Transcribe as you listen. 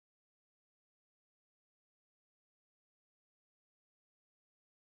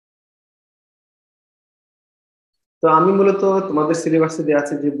তো আমি মূলত তোমাদের সিলেবাসে দেওয়া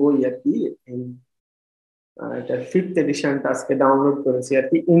আছে যে বই আর কি, এটা 5th এডিশনটা আজকে ডাউনলোড করেছি আর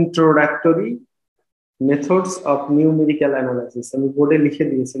কি, introductory methods of numerical analysis. আমি বোর্ডে লিখে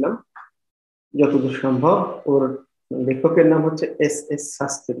দিয়েছিলাম যতদূর সম্ভব। ওর লেখকের নাম হচ্ছে এস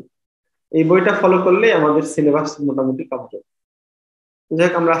শাস্ত্রী। এই বইটা ফলো করলে আমাদের সিলেবাস মোটামুটি কমপ্লিট। যাই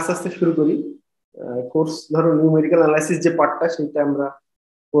হোক, আমরা আস্তে আস্তে শুরু করি কোর্স। ধরো নিউমেরিক্যাল অ্যানালাইসিস যে পার্টটা সেটা আমরা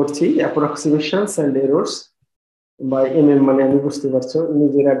করছি অ্যাপ্রক্সিমেশনস এন্ড এরর্স বা মানে আমি বুঝতে পারছো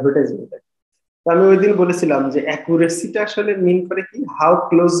নিজের অ্যাডভার্টাইজমেন্ট। আমি ওই দিন বলেছিলাম যে অ্যাকুরেসিটা আসলে মিন করে কি, হাউ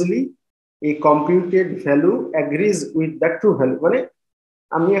ক্লোজলি এই computed value agrees with the true value. মানে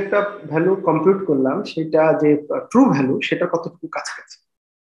আমি একটা ভ্যালু কম্পিউট করলাম, সেটা যে ট্রু ভ্যালু সেটা কতটুকু কাছাকাছি,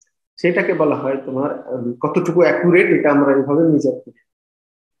 সেটাকে বলা হয় তোমার কতটুকু অ্যাকুরেট। এটা আমরা এইভাবে মেজার করি।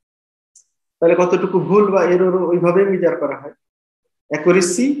 তাহলে কতটুকু ভুল বা এরর ওইভাবে মেজার করা হয়,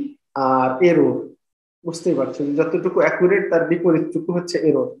 অ্যাকুরেসি আর এরর। বুঝতেই পারছো, যতটুকু অ্যাকুরেট তার বিপরীতটুকু হচ্ছে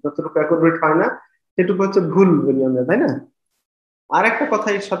এরর। যতটুকু অ্যাকুরেট হয় না সেটুকু হচ্ছে ভুল বলি আমরা, তাই না? আর একটা কথা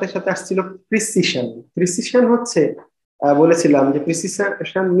এর সাথে সাথে আসছিল প্রিসিশন। প্রিসিশন হচ্ছে বলেছিলাম যে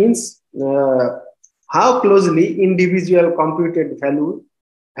precision means how closely individual computed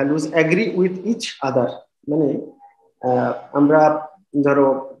values agree with each other. মানে আমরা ধরো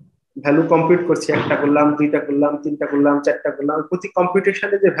ভ্যালু কম্পিউট করছি, একটা করলাম, দুইটা করলাম, তিনটা করলাম, চারটা করলাম, প্রতি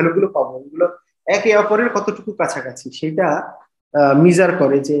কম্পিউটেশনে যে ভ্যালুগুলো পাবো এগুলো একে অপরের কতটুকু কাছাকাছি সেটা মেজার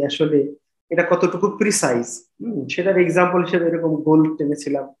করে যে আসলে এটা কতটুকু প্রিসাইজ। সেটার এক্সাম্পল হিসেবে এরকম গোল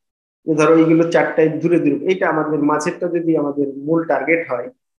টেনেছিলাম যে ধরো এইগুলো চারটায় দূরে দূরে, এইটা আমাদের মাঝেরটা যদি আমাদের মূল টার্গেট হয়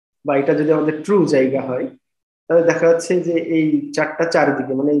বা এটা যদি আমাদের ট্রু জায়গা হয়, তাহলে দেখা যাচ্ছে যে এই চারটা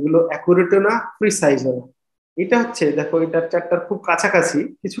চারদিকে মানে এগুলো অ্যাকুরেটও না, প্রিসাইজও না। এটা হচ্ছে দেখো, এটার চারটার খুব কাছাকাছি,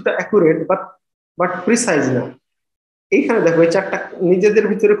 কিছুটা অ্যাকুরেট বাট বাট প্রিসাইজ না। এইখানে দেখো এই চারটা নিজেদের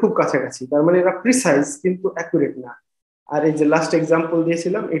ভিতরে খুব কাছাকাছি, তার মানে এরা প্রিসাইজ কিন্তু অ্যাকুরেট না। আর এই যে লাস্ট এক্সাম্পল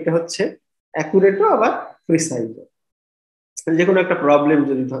দিয়েছিলাম এটা হচ্ছে অ্যাকুরেটও আবার প্রিসাইজও। যে কোনো একটা প্রবলেম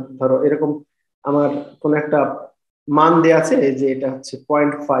যদি ধরো এরকম আমার কোন একটা মান দেয়া আছে যে এটা হচ্ছে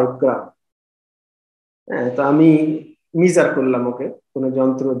 0.5 গ্রাম। হ্যাঁ, তো আমি মেজার করলাম ওকে কোনো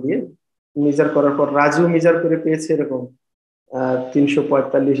যন্ত্র দিয়ে। মেজার করার পর রাজু মেজার করে পেয়েছে এরকম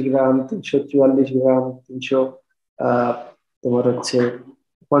 345 গ্রাম, 344 গ্রাম, 300 তোমার হচ্ছে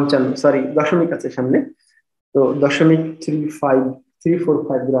 55, সরি দশমিক আছে সামনে, তো 0.35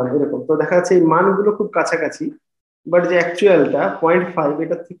 345 গ্রাম এরকম। তো দেখা যাচ্ছে এই মানগুলো খুব কাছাকাছি, বাট যে অ্যাকচুয়ালটা 0.5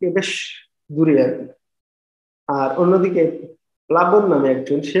 এটা থেকে বেশ দূরে আর কি। আর অন্যদিকে প্লাবন নামে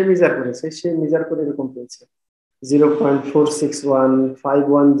একজন, সে মেজার করেছে, সে মেজার করে এরকম পেয়েছে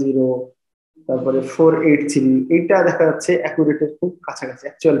 0.461510, তারপরে 483। এইটা দেখা যাচ্ছে অ্যাকুরেটের খুব কাছাকাছি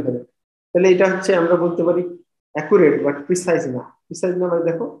অ্যাকচুয়াল ভ্যালু। তাহলে এটা হচ্ছে আমরা বলতে পারি অ্যাকুরেট বাট প্রিসাইজ না। প্রিসাইজ না মানে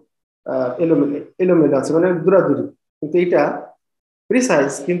দেখো এলোমেলো এলোমেলো আছে, মানে দূরাদূরি। কিন্তু এটা প্রিসাইজ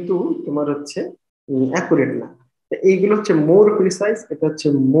কিন্তু তোমার হচ্ছে অ্যাকুরেট না। এইগুলো হচ্ছে মোর প্রিসাইজ, এটা হচ্ছে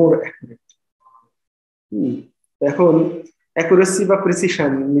মোর অ্যাকুরেট। এখন অ্যাকুরেসি বা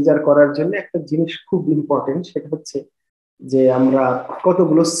প্রিসিশন মেজার করার জন্য একটা জিনিস খুব ইম্পর্টেন্ট, সেটা হচ্ছে যে আমরা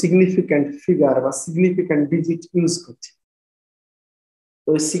কতগুলো সিগনিফিক্যান্ট ফিগার বা সিগনিফিক্যান্ট ডিজিট ইউজ করছি।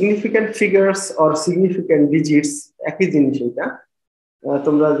 তো significant figures or significant digits একই জিনিস। এটা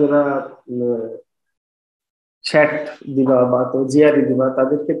তোমরা যারা চ্যাট দিবা বা তো জিআরই দিবা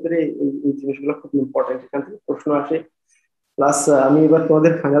তাদের ক্ষেত্রে এই জিনিসগুলো খুব ইম্পর্টেন্ট, এখান থেকে প্রশ্ন আসে। প্লাস আমি এবার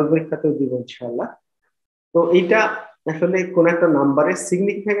তোমাদের ফাইনাল পরীক্ষাতেও দিব ইনশাআল্লাহ। তো এইটা আসলে কোন একটা নাম্বারের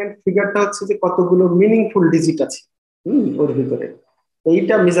সিগনিফিক্যান্ট ফিগারটা হচ্ছে যে কতগুলো মিনিংফুল ডিজিট আছে ওর ভিতরে।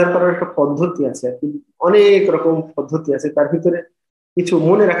 এইটা মেজার করার একটা পদ্ধতি আছে আর কি, অনেক রকম পদ্ধতি আছে। তার ভিতরে কিছু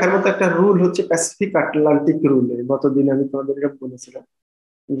মনে রাখার মতো একটা রুল হচ্ছে প্যাসিফিক আটলান্টিক রুল। গতদিন আমি তোমাদের এটা বলেছিলাম,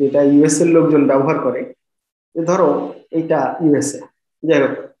 যেটা ইউএস এর লোকজন ব্যবহার করে। ধরো এইটা ইউএসএ, যাই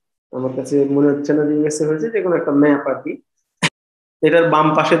হোক আমার কাছে মনে হচ্ছে না যে ইউএসএ হয়েছে, যে কোনো একটা ম্যাপ আর কি। এটার বাম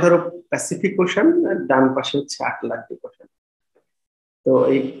পাশে ধরো প্যাসিফিক ওশান আর ডান পাশে হচ্ছে আটলান্টিক ওশান। তো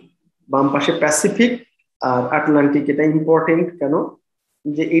এই বাম পাশে প্যাসিফিক আর আটলান্টিক, এটা ইম্পর্টেন্ট কেন,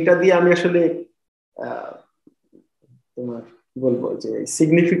 যে এটা দিয়ে আমি আসলে তোমার বলবো যে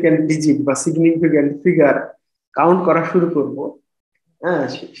সিগনিফিক্যান্ট ডিজিট বা সিগনিফিক্যান্ট ফিগার কাউন্ট করা শুরু করব। হ্যাঁ,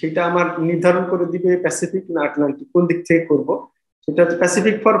 সেটা আমার নির্ধারণ করে দিবে প্যাসিফিক না আটলান্টিক, কোন দিক থেকে করব। সেটা হচ্ছে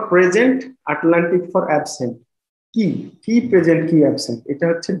Pacific for present, Atlantic for absent. কি কি প্রেজেন্ট কি অ্যাবসেন্ট, এটা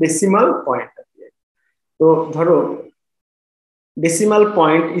হচ্ছে ডেসিমাল পয়েন্ট। তো ধরো decimal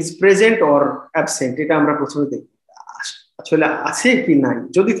point is present or absent, এটা আমরা প্রথমে দেখি আসলে আছে কি নাই।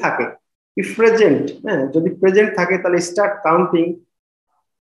 যদি থাকে ইফ প্রেজেন্ট, হ্যাঁ যদি প্রেজেন্ট থাকে তাহলে start counting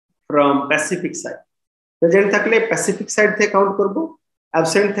from Pacific side. Present থাকলে প্যাসিফিক সাইড থেকে কাউন্ট করব,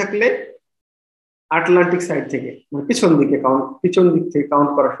 অ্যাবসেন্ট থাকলে আটলান্টিক সাইড থেকে, মানে পিছন দিক থেকে কাউন্ট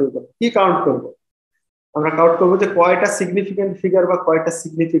করা শুরু করবো। কি কাউন্ট করব? আমরা কাউন্ট করবো যে কয়টা সিগনিফিক্যান্ট ফিগার বা কয়টা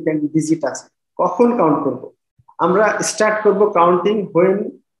সিগনিফিক্যান্ট ডিজিট আছে। কখন কাউন্ট করব? আমরা স্টার্ট করব কাউন্টিং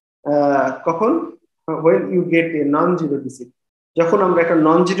কখন? when you get a non zero digit. যখন আমরা একটা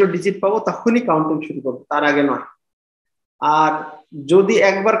নন জিরো ডিজিট পাবো তখনই কাউন্টিং শুরু করবো, তার আগে নয়। আর যদি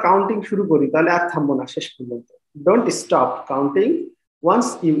একবার কাউন্টিং শুরু করি তাহলে আর থামবো না শেষ পর্যন্ত। Don't stop counting once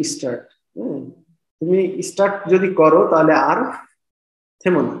you start. তুমি স্টার্ট যদি করো তাহলে আর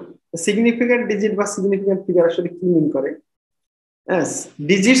থেমো না। সিগনিফিক্যান্ট ডিজিট বা সিগনিফিক্যান্ট ফিগার আসলে কি মিন করে?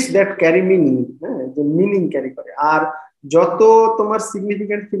 ডিজিটস দ্যাট ক্যারি মিনিং, হ্যাঁ, যে মিনিং ক্যারি করে। আর যত তোমার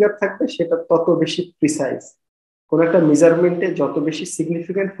সিগনিফিক্যান্ট ফিগার থাকবে সেটা তত বেশি প্রিসাইজ। কোন একটা মেজারমেন্টে যত বেশি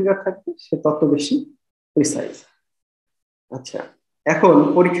সিগনিফিক্যান্ট ফিগার থাকবে সে তত বেশি প্রিসাইজ। আচ্ছা, এখন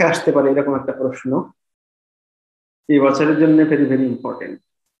পরীক্ষা আসতে পারে এরকম একটা প্রশ্ন, এই বছরের জন্য ভেরি ভেরি ইম্পর্টেন্ট।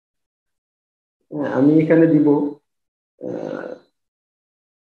 আমি এখানে দিব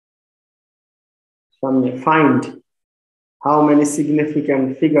সামনে, find how many significant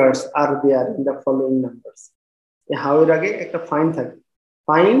figures are there in the following numbers. how এর আগে একটা ফাইন্ড থাকে,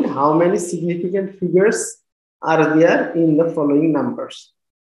 find how many significant figures are there in the following numbers.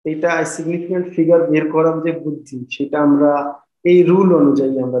 এটা সিগনিফিক্যান্ট ফিগার বের করার যে বুদ্ধি সেটা আমরা এই রুল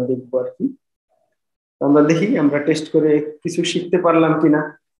অনুযায়ী আমরা দেখবো আর কি। আমরা দেখি আমরা টেস্ট করে কিছু শিখতে পারলাম কিনা।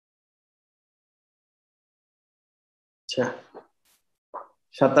 আচ্ছা,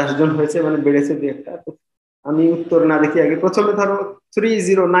 27 জন হয়েছে, মানে বেড়েছে দুই একটা। আমি উত্তর না দেখি আগে প্রথমে ধরো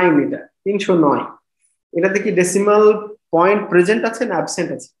 309, এটা 309, এটাতে কি ডেসিমাল পয়েন্ট প্রেজেন্ট আছে না অ্যাবসেন্ট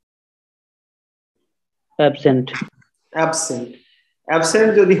আছে? অ্যাবসেন্ট। অ্যাবসেন্ট। অ্যাবসেন্ট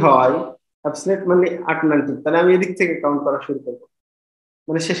যদি হয়, অ্যাবসেন্ট মানে আটলান্টিক, তাহলে আমি এদিক থেকে কাউন্ট করা শুরু করবো,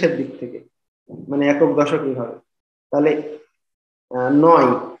 মানে শেষের দিক থেকে, মানে একক দশক হবে। তাহলে 9,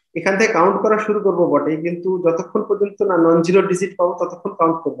 এখান থেকে কাউন্ট করা শুরু করবো বটে, কিন্তু যতক্ষণ পর্যন্ত না নন জিরো ডিজিট পাবো ততক্ষণ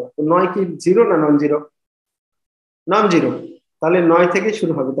কাউন্ট করবো। তো 9 কি জিরো না নন জিরো? Non zero. তাহলে 9 থেকে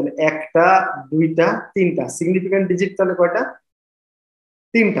শুরু হবে। তাহলে 1টা 2টা 3টা সিগনিফিক্যান্ট ডিজিট, তাহলে কয়টা?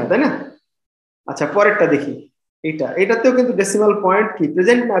 3টা, তাই না? আচ্ছা, পরেরটা দেখি। এটাতেও কিন্তু ডেসিমাল পয়েন্ট কি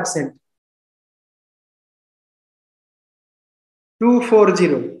প্রেজেন্ট না অ্যাবসেন্ট?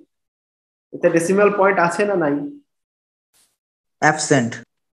 240, এটা ডেসিমাল পয়েন্ট আছে না নাই? অ্যাবসেন্ট।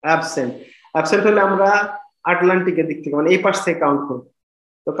 অ্যাবসেন্ট। অ্যাবসেন্ট হলে আমরা আটলান্টিকের দিক থেকে, মানে এই পাশ থেকে কাউন্ট করবো।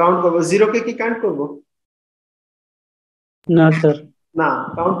 তো কাউন্ট করবো, জিরোকে কি কাউন্ট করবো? না স্যার, না,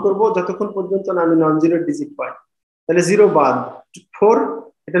 কাউন্ট করবো যতক্ষণ পর্যন্ত না আমি নন জিরো ডিজিট পাই। তাহলে 0 বাদ, 4,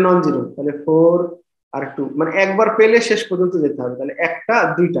 এটা নন জিরো, তাহলে 4 আর 2, মানে একবার পেলে শেষ পর্যন্ত যেতে হবে। তাহলে 1টা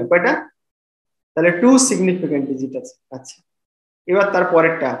 2টা কয়টা? তাহলে 2 সিগনিফিক্যান্ট ডিজিট আছে। আচ্ছা, এবার তার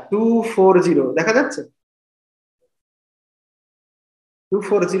পরেরটা 240, দেখা যাচ্ছে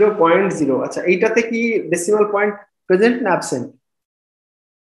 240.0। আচ্ছা, এইটাতে কি ডেসিমাল পয়েন্ট প্রেজেন্ট না অ্যাবসেন্ট?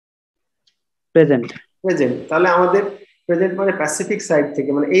 প্রেজেন্ট। প্রেজেন্ট। তাহলে আমাদের প্রেজেন্ট মানে প্যাসিফিক সাইড থেকে,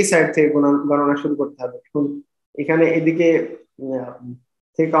 মানে এই সাইড থেকে গণনা শুরু করতে হবে। এখন এখানে এদিকে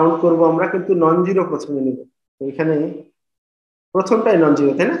থেকে কাউন্ট করব আমরা, কিন্তু নন জিরো প্রথমে নিব। তো এখানে প্রথমটাই নন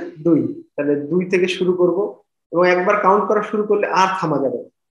জিরো, তাই না? 2, তাহলে 2 থেকে শুরু করব, এবং একবার কাউন্ট করা শুরু করলে আর থামা যাবে না।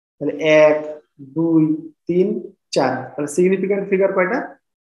 তাহলে 1 2 3 4, তাহলে সিগনিফিক্যান্ট ফিগার কয়টা?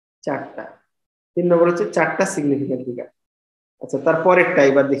 4টা। 3 নম্বর হচ্ছে 4টা সিগনিফিক্যান্ট ফিগার। আচ্ছা, তারপরেরটা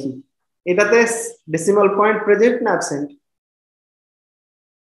এবার দেখি, এটাতে ডেসিমাল পয়েন্ট প্রেজেন্ট না অ্যাবসেন্ট?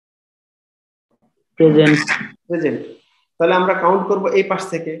 প্রেজেন্ট। প্রেজেন্ট। তাহলে আমরা কাউন্ট করব এই পাশ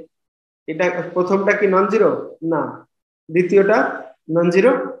থেকে। এটা প্রথমটা কি নন জিরো? না। দ্বিতীয়টা নন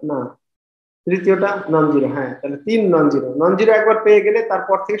জিরো? না। তৃতীয়টা নন জিরো? হ্যাঁ। তাহলে 3 নন জিরো। নন জিরো একবার পেয়ে গেলে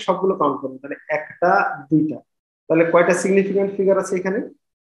তারপর থেকে সবগুলো কাউন্ট করবো। তাহলে 1টা 2টা, তাহলে কয়টা সিগনিফিক্যান্ট ফিগার আছে এখানে?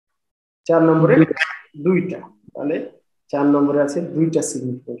 4 নম্বরে 2টা। তাহলে 4 নম্বরে আছে 2টা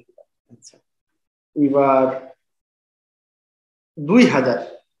সিগনিফিক্যান্ট ফিগার। আচ্ছা, এবার 2000,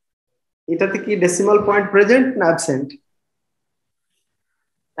 এটাতে কি ডেসিমাল পয়েন্ট প্রেজেন্ট না অ্যাবসেন্ট?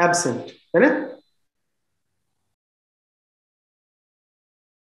 অ্যাবসেন্ট, তাই না?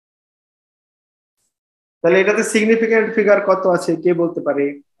 তাহলে এটাতে সিগনিফিক্যান্ট ফিগার কত আছে কে বলতে পারে?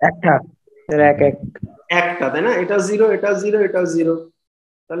 একটা। একটা, তাই না? এটা জিরো, এটা জিরো, এটা জিরো,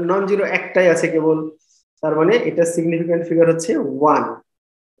 তাহলে নন জিরো একটাই আছে কেবল। তার মানে এটা সিগনিফিক্যান্ট ফিগার হচ্ছে 1।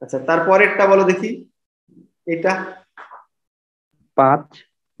 আচ্ছা, তারপরেরটা বলো দেখি। এটা 5।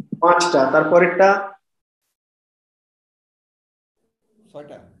 5টা। তারপরেরটা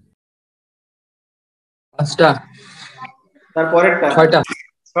 6টা। 5টা। তারপরেরটা 6টা।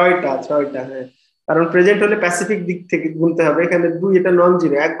 6টা। হ্যাঁ, কারণ প্রেজেন্ট হলে প্যাসিফিক দিক থেকে গুনতে হবে। এখানে 2, এটা নন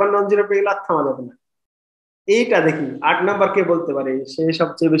জিরো, একবার নন জিরো পেয়ে গেলে আর থামা যাবে না। এইটা দেখি 8 নাম্বার কে বলতে পারে, সে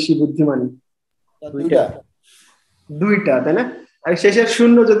সবচেয়ে বেশি বুদ্ধিমানী। দুইটা দুইটা, তাই না? আর শেষের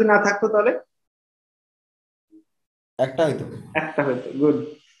শূন্য যদি না থাকতো তাহলে একটা হইতো। একটা হইতো। গুড।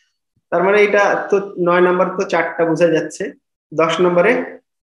 তার মানে এটা তো 9 নাম্বার তো 4টা বোঝা যাচ্ছে, 10 নম্বরে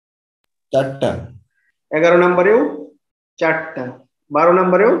 4টা, 11 নম্বরেও 4টা, 12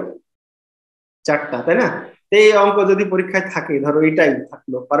 নম্বরেও 4টা, তাই না? এই অঙ্ক যদি পরীক্ষায় থাকে, ধরো এটাই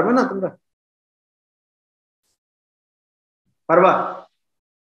থাকলো, পারবে না তোমরা? পারবা?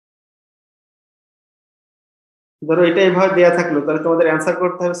 ধরো এটা এভাবে দেয়া থাকলো, তাহলে তোমাদের অ্যান্সার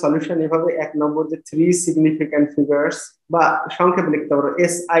করতে হবে সলিউশন এভাবে। 1 নম্বর যে 3 সিগনিফিক্যান্ট ফিগার্স, বা সংক্ষেপে লিখতে পারো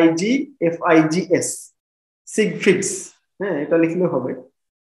SIGFIGS, সিগফিক্স। হ্যাঁ, এটা লিখলে হবে,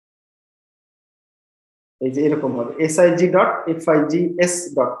 এই যে এরকম হবে SIG.FIGS.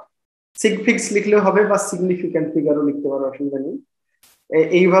 সিগফিক্স লিখলেও হবে, বা সিগনিফিক্যান্ট ফিগারও লিখতে পারো, অসুবিধা নেই।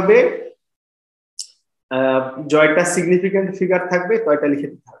 এইভাবে জয়টা সিগনিফিক্যান্ট ফিগার থাকবে, তয়টা লিখে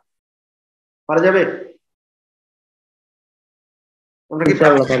দিতে হবে। পারা যাবে? আমরা কি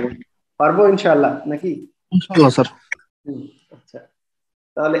ইনশাআল্লাহ পারবো। পারবো ইনশাআল্লাহ নাকি? ইনশাআল্লাহ স্যার। আচ্ছা,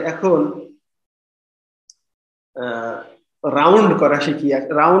 তাহলে এখন রাউন্ড করা শিখি।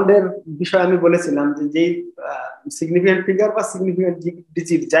 রাউন্ডের বিষয় আমি বলেছিলাম যে যেই সিগনিফিক্যান্ট ফিগার বা সিগনিফিক্যান্ট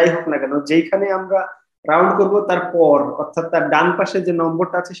ডিজিট যাই হোক না কেন, যেইখানে আমরা রাউন্ড করব তার পর, অর্থাৎ তার ডান পাশে যে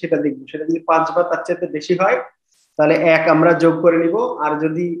নম্বরটা আছে সেটা দেখবো। সেটা যদি 5 বা তার চাইতে বেশি হয় তাহলে 1 আমরা যোগ করে নিব, আর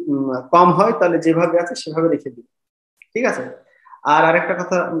যদি কম হয় তাহলে যেভাবে আছে সেভাবে রেখে দিব। ঠিক আছে? আর আরেকটা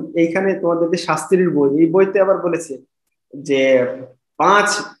কথা, এইখানে তোমাদের যে শাস্ত্রীর বই, এই বইতে আবার বলেছে যে 5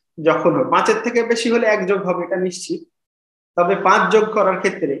 যখন হয়, 5-এর থেকে বেশি হলে 1 যোগ হবে, এটা নিশ্চিত। তবে 5 যোগ করার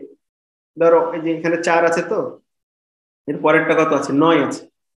ক্ষেত্রে ধরো এই যে এখানে 4 আছে, তো এর পরেরটা কত আছে? 9 আছে।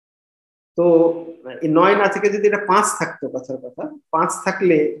 তো এই 9 না থেকে যদি এটা 5 থাকতো, কথার কথা, 5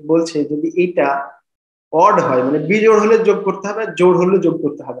 থাকলে বলছে যদি এইটা অড হয়, মানে বিজোড় হলে যোগ করতে হবে, জোড় হলে যোগ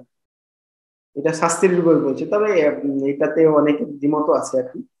করতে হবে। এটা শাস্ত্রীর বই বলছে, তবে এটাতে অনেক দ্বিমত আছে আর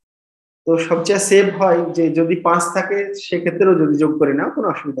কি। তো সবচেয়ে সেভ হয় যে যদি 5 থাকে সেক্ষেত্রেও যদি যোগ করে নাও, কোনো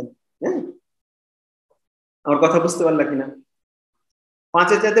অসুবিধা নেই। হ্যাঁ, আমার কথা বুঝতে পারলা কিনা?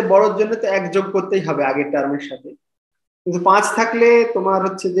 5-এর চাইতে বড়র জন্য তো 1 যোগ করতেই হবে আগের টার্মের সাথে, কিন্তু 5 থাকলে তোমার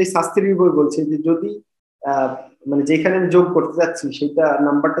হচ্ছে যে শাস্ত্রীর বই বলছে যে যদি আহ মানে যেখানে আমি যোগ করতে যাচ্ছি সেটা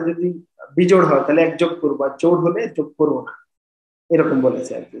নাম্বারটা যদি বিজোড় হয় তাহলে 1 যোগ করবো, আর জোড় হলে যোগ করবো না, এরকম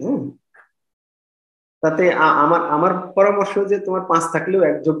বলেছে আর কি। হ্যাঁ, তাতে আমার আমার পরামর্শ যে তোমার 5 থাকলেও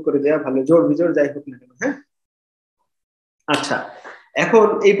 1 যোগ করে দেওয়া ভালো, জোড় বিজোড় যাই হোক না কেন। হ্যাঁ, আচ্ছা, এখন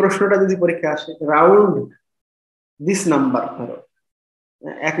এই প্রশ্নটা যদি পরীক্ষা আসে, রাউন্ড দিস নাম্বার, ধরো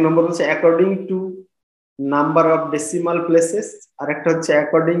 1 নম্বর হচ্ছে according to number of decimal places, আর একটা হচ্ছে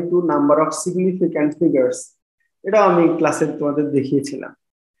according to number of significant figures. এটা আমি ক্লাসে তোমাদের দেখিয়েছিলাম।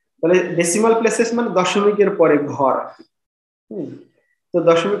 তাহলে ডেসিমাল প্লেসেস মানে দশমিকের পরে ঘর। তো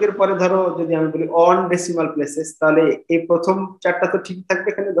দশমিকের পরে ধরো যদি আমি বলি অন ডেসিমাল প্লেসেস, তাহলে এই প্রথম 4টা তো ঠিক থাকবে,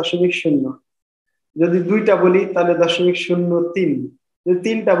 এখানে 0.0। যদি 2টা বলি তাহলে 0.03। যদি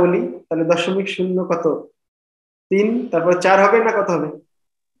 3টা বলি তাহলে 0.0 কত? 3। তারপর 4 হবে না, কত হবে?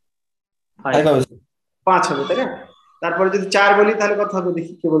 5 হবে, তাই না? তারপরে যদি 4 বলি তাহলে কত হবে,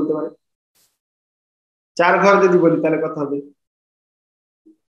 দেখি কে বলতে পারে? 4 ঘর যদি বলি তাহলে কত হবে?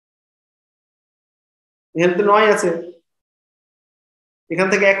 এখানে তো 9 আছে, এখান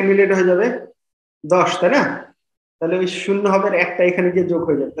থেকে 1 মিলিট হয়ে যাবে 10, তাই না? তাহলে ওই শূন্য হবে, আর একটা এখানে গিয়ে যোগ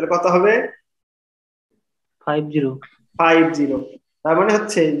হয়ে যাবে, তাহলে কত হবে? 50। 50। তার মানে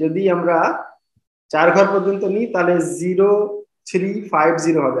হচ্ছে যদি আমরা 4 ঘর পর্যন্ত নিই তাহলে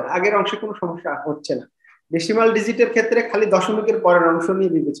 0350 হবে। আগের অংশে কোনো সমস্যা হচ্ছে না। ডেসিমাল ডিজিটের ক্ষেত্রে খালি দশমিকের পরের অংশ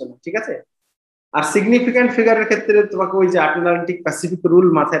নিয়ে বিবেচনা, ঠিক আছে? আর সিগনিফিক্যান্ট ফিগারের ক্ষেত্রে তোমাকে ওই যে আটলান্টিক প্যাসিফিক রুল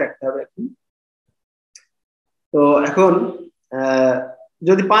মাথায় রাখতে হবে। তো এখন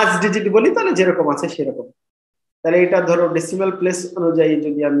যদি 5 ডিজিট বলি তাহলে যেরকম আছে সেরকম। তাহলে এটা ধরো ডেসিমাল প্লেস অনুযায়ী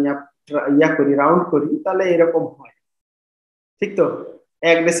যদি আমি ইয়া করি, রাউন্ড করি, তাহলে এরকম হয়, ঠিক তো?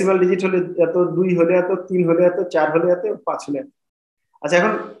 1 ডেসিমাল ডিজিট হলে এত, 2 হলে এত, 3 হলে এত, 4 হলে এত, 5 হলে এত। আচ্ছা,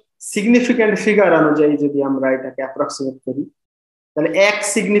 এখন সিগনিফিক্যান্ট ফিগার অনুযায়ী যদি আমরা এটাকে অ্যাপ্রক্সিমেট করি, তাহলে 1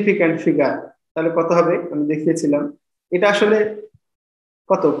 সিগনিফিক্যান্ট ফিগার তাহলে কত হবে? আমি দেখিয়েছিলাম এটা আসলে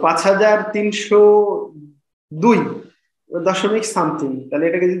কত, 5302.সামথিং। তাহলে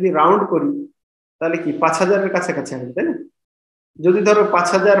এটাকে যদি রাউন্ড করি তাহলে কি 5000-এর কাছাকাছি হবে, তাই না? যদি ধরো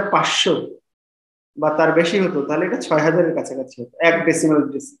 5500 বা তার বেশি হতো তাহলে এটা 6000-এর কাছাকাছি হতো। 1 ডেসিমাল,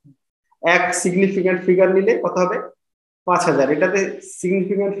 1 সিগনিফিক্যান্ট ফিগার নিলে কত হবে? 5000। এটাতে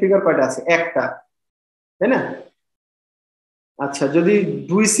সিগনিফিক্যান্ট ফিগার কয়টা আছে? একটা, তাই না? আচ্ছা, যদি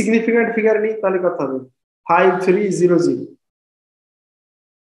 2 সিগনিফিক্যান্ট ফিগার নিই তাহলে কত হবে? 5300।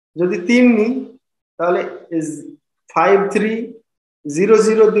 যদি 3 নিই তাহলে 53 জিরো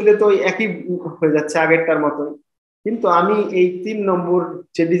জিরো দিলে তো ওই একই হয়ে যাচ্ছে আগেরটার মতোই, কিন্তু আমি এই 3 নম্বর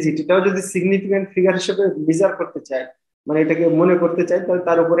যে ডিজিট এটাও যদি সিগনিফিকেন্ট ফিগার হিসেবে মেজার করতে চাই, মানে এটাকে মনে করতে চাই, তাহলে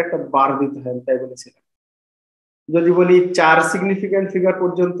তার উপর একটা বার দিতে হয়, তাই বলেছিলাম। যদি বলি 4 সিগনিফিকেন্ট ফিগার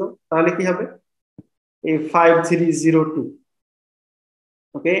পর্যন্ত, তাহলে কি হবে? এই 5302।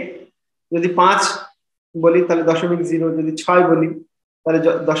 ওকে, যদি 5 বলি তাহলে 0.0, যদি 6 বলি তাহলে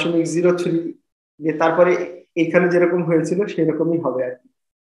 0.03, যে তারপরে এখানে যেরকম হয়েছিল সেরকমই হবে আর কি।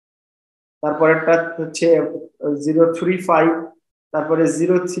 তারপরেরটা হচ্ছে 035, তারপরে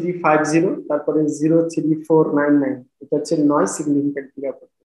 0350, তারপরে 03499। এটা হচ্ছে 9 সিগনিফিকেন্ট ফিগার।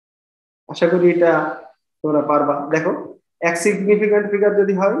 আশা করি এটা তোমরা পারবা। দেখো, এক সিগনিফিকেন্ট ফিগার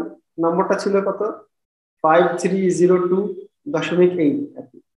যদি হয়, নম্বরটা ছিল কত? 5302.8 আর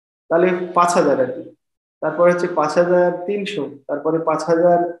কি, তাহলে 5000 আর কি। তারপরে হচ্ছে 5300, তারপরে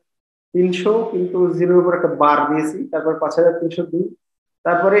 5300, কিন্তু জিরোর উপর একটা বার দিয়েছি, তারপর 5302।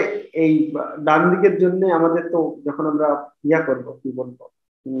 তারপরে এই ডান দিকের জন্য আমাদের তো যখন আমরা করব, কি বলবো,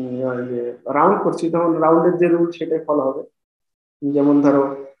 রাউন্ড করছি, তখন রাউন্ডের যে রুল সেটাই ফলো হবে। যেমন ধরো,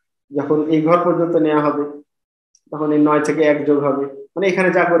 যখন এই ঘর পর্যন্ত নেওয়া হবে, তখন এই 9 থেকে 1 যোগ হবে, মানে এখানে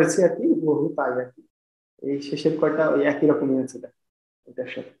যা করেছি আর কি বহু তাই আর কি। এই শেষের কয়টা ওই একই রকমই আছে, এটার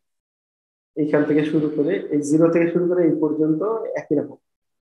সাথে এইখান থেকে শুরু করে, এই জিরো থেকে শুরু করে এই পর্যন্ত একই রকম।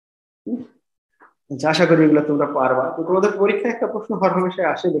 আশা করি এগুলো তোমরা পারবা। তো তোমাদের পরীক্ষায় একটা প্রশ্ন হরহামেশাই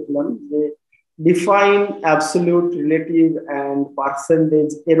আসে, দেখলাম যে define absolute, relative and percentage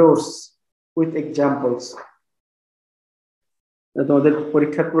errors with examples. তোমাদের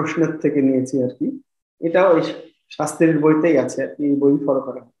পরীক্ষার প্রশ্নের থেকে নিয়েছি আর কি, এটা ওই শাস্ত্রের বইতেই আছে আর কি, বই ফলো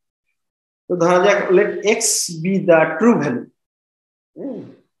করা। তো ধরা যাক, let x B the true value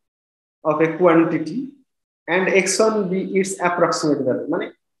of A quantity and x one B it's approximate value. মানে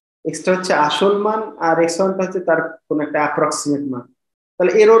এক্সটা হচ্ছে আসল মান আর এক্স ওয়ানটা হচ্ছে তার কোন একটা অ্যাপ্রক্সিমেট মান।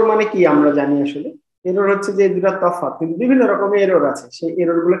 তাহলে এরর মানে কি আমরা জানি আসলে? এরর হচ্ছে যে দুটা তফাৎ, কিন্তু বিভিন্ন রকমের এরর আছে, সেই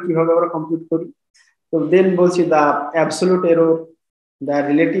এরর গুলো কিভাবে আমরা কমপ্লিট করি। তো দেন বলছি দা absolute error, the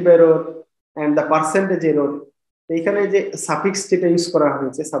relative error and the percentage error. এইখানে যে সাফিক্স যেটা ইউজ করা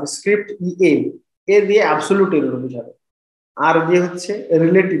হয়েছে, সাবস্ক্রিপ্ট এ, এ দিয়ে অ্যাবসলিউট এরর বোঝাবে, আর দিয়ে হচ্ছে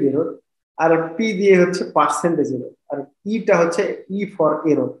রিলেটিভ এরর, আর পি দিয়ে হচ্ছে পার্সেন্টেজ এরর, আর ইটা হচ্ছে ই ফর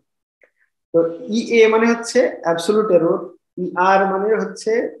এরর। তো ই এ মানে হচ্ছে অ্যাবসলিউট এরর, ই আর মানে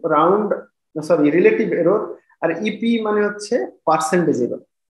হচ্ছে রাউন্ড, সরি রিলেটিভ এরর, আর ইপি মানে হচ্ছে পার্সেন্টেজ এরর।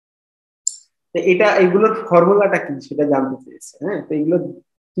 তো এটা এগুলোর ফর্মুলাটা কি সেটা জানতে চেয়েছে। হ্যাঁ, তো এগুলো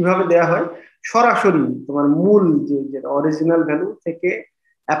কিভাবে দেয়া হয়? সরাসরি তোমার মূল যে অরিজিনাল ভ্যালু থেকে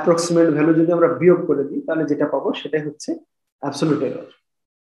অ্যাপ্রক্সিমেট ভ্যালু যদি আমরা বিয়োগ করে দিই, তাহলে যেটা পাবো সেটাই হচ্ছে অ্যাবসলিউট এরর।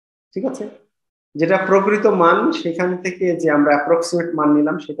 ঠিক আছে, যেটা প্রকৃত মান সেখান থেকে যে আমরা অ্যাপ্রক্সিমেট মান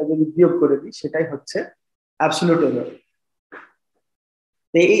নিলাম সেটা যদি বিয়োগ করে দিই, সেটাই হচ্ছে অ্যাবসলিউট এরর।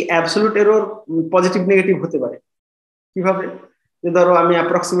 এই অ্যাবসলিউট এরর পজিটিভ নেগেটিভ হতে পারে। কিভাবে? যে ধরো আমি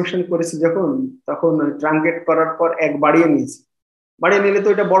অ্যাপ্রক্সিমেশন করেছি যখন, তখন ট্রাঙ্কেট করার পর 1 বাড়িয়ে নিয়েছি, বাড়িয়ে নিলে তো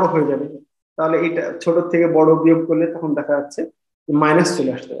এটা বড় হয়ে যাবে, তাহলে এটা ছোট থেকে বড় বিয়োগ করলে তখন দেখা যাচ্ছে মাইনাস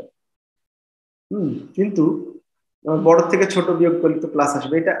চলে আসতে পারে। কিন্তু বড় থেকে ছোট বিয়োগ করলে তো প্লাস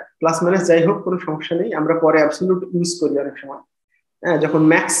আসবে, এটা প্লাস মাইনাস যাই হোক কোনো সমস্যা নেই, আমরা পরে অ্যাবসলিউট ইউজ করি অনেক সময়। হ্যাঁ, যখন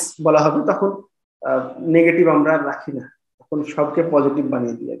ম্যাক্স বলা হবে তখন নেগেটিভ আমরা রাখি না, তখন সবকে পজিটিভ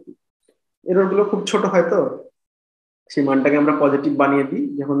বানিয়ে দিই আর কি। এরর গুলো খুব ছোট হয়, তো সেই মানটাকে আমরা পজিটিভ বানিয়ে দিই।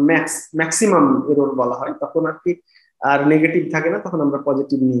 যখন ম্যাক্সিমাম এরর বলা হয় তখন আর কি আর নেগেটিভ থাকে না, তখন আমরা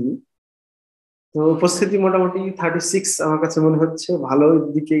পজিটিভ নিয়ে নিই। তো উপস্থিতি মোটামুটি 36 আমার কাছে মনে হচ্ছে ভালো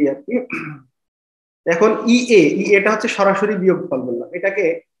দিকেই আর কি। এখন এটা হচ্ছে সরাসরি বিয়োগফল বললাম, এটাকে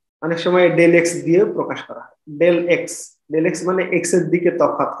অনেক সময় ডেল এক্স দিয়ে প্রকাশ করা হয়। ডেল এক্স মানে এক্স এর দিকে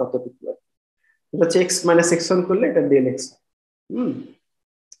তফাৎ কতটুকু, এটা হচ্ছে এক্স মাইনাস এক্স ওয়ান করলে এটা ডেল এক্স।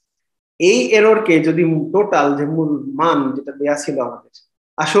 এই এররকে যদি টোটাল যে মূল মান যেটা দেয়া ছিল আমাদের,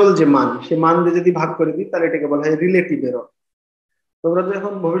 আসল যে মান, সে মান দিয়ে যদি ভাগ করে দিই, তাহলে এটাকে বলা হয় রিলেটিভ এরর। তোমরা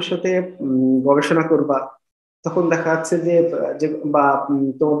যখন ভবিষ্যতে গবেষণা করবা, তখন দেখা যাচ্ছে যে বা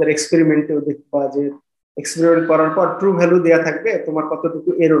তোমাদের এক্সপেরিমেন্টেও দেখবা যে এক্সপেরিমেন্ট করার পর ট্রু ভ্যালু দেয়া থাকবে তোমার কতটুকু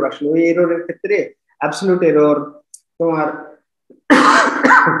এরর আসলো, ওই এররের ক্ষেত্রে অ্যাবসলিউট এরর তোমার,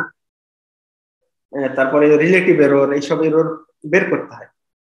 তারপরে রিলেটিভ এরর, এইসব এরর বের করতে হয়।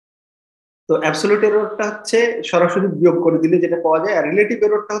 তো অ্যাবসলিউট এররটা হচ্ছে সরাসরি বিয়োগ করে দিলে যেটা পাওয়া যায়, আর রিলেটিভ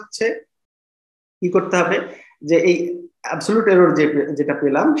এররটা হচ্ছে কি করতে হবে, যে এই অ্যাবসলিউট এরর যেটা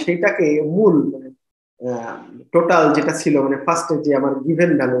পেলাম সেটাকে মূল মানে টোটাল যেটা ছিল, মানে ফার্স্টে যে আমার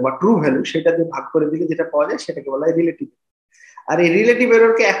গিভেন ভ্যালু বা ট্রু ভ্যালু, সেটা দিয়ে ভাগ করে দিলে যেটা পাওয়া যায় সেটাকে বলা হয় রিলেটিভ। আর এই রিলেটিভ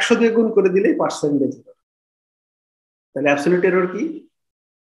এররকে 100 দিয়ে গুণ করে দিলেই পার্সেন্টেজ এরর। তাহলে অ্যাবসলিউট এরর কি?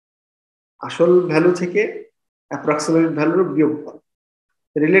 আসল ভ্যালু থেকে অ্যাপ্রক্সিমেট ভ্যালুর বিয়োগফল।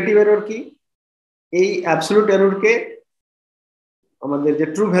 রিলেটিভ এরর কি? এই অ্যাবসলিউট এররকে আমাদের যে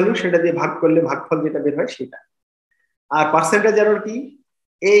ট্রু ভ্যালু সেটা দিয়ে ভাগ করলে ভাগফল যেটা বের হয় সেটা। আর পার্সেন্টেজ এরর কি?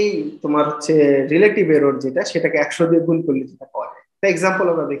 এই তোমার হচ্ছে রিলেটিভ এরর যেটা, সেটাকে 100 দিয়ে গুণ করলে যেটা পাওয়া যায়। এক্সাম্পল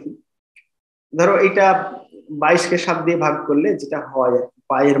আমরা দেখি, ধরো এটা 22 কে 7 দিয়ে ভাগ করলে যেটা হয় আর কি,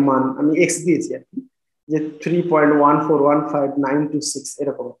 পায়ের মান আমি এক্স দিয়েছি আর কি, যে 3.1415926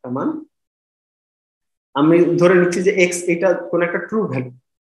 এরকম একটা মান আমি ধরে নিচ্ছি যে এক্স এটা কোন একটা ট্রু ভ্যালু,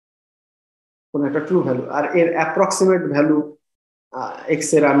 কোন একটা ট্রু ভ্যালু, আর এর অ্যাপ্রক্সিমেট ভ্যালু এক্স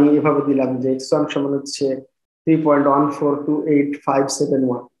এর আমি এভাবে দিলাম যে x1 সমান হচ্ছে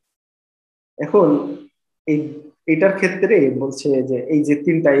 3.142851। এখন এই এটার ক্ষেত্রে বলছে যে এই যে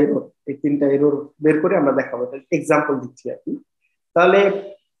তিনটা এরর, এই তিনটা এরর বের করে আমরা দেখাবো, এক্সাম্পল দিচ্ছি আর কি। তাহলে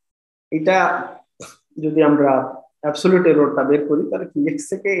এটা যদি আমরা অ্যাবসলিউট এররটা বের করি তাহলে কি এক্স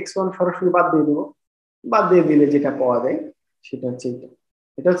থেকে x1 সরাসরি বাদ দিয়ে দেবো, বাদ দিয়ে দিলে যেটা পাওয়া যায় সেটা হচ্ছে এটা,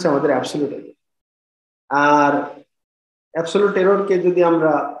 এটা হচ্ছে আমাদের অ্যাবসলিউট এরর। আর অ্যাবসলিউট এররকে যদি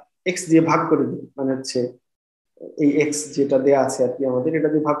আমরা এক্স দিয়ে ভাগ করে দিই, মানে হচ্ছে এই এক্স যেটা দেয়া আছে আর কি আমাদের, এটা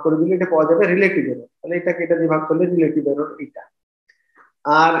দিয়ে ভাগ করে দিলে এটা পাওয়া যাবে রিলেটিভ এরর। তাহলে এটাকে এটা দিয়ে ভাগ করলে রিলেটিভ এরর এটা।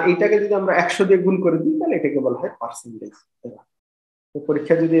 আর এইটাকে যদি আমরা 100 দিয়ে গুণ করে দিই তাহলে এটাকে বলা হয় পার্সেন্টেজ এরর। তো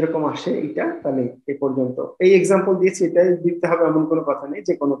পরীক্ষা যদি এরকম আসে এটা, তাহলে এ পর্যন্ত এই এক্সাম্পল দিয়েছি, এটাই দিতে হবে এমন কোনো কথা নেই,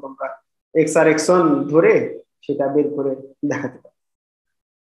 যে কোনো তোমরা এক্স আর x1 ধরে সেটা বের করে দেখাতে পারো।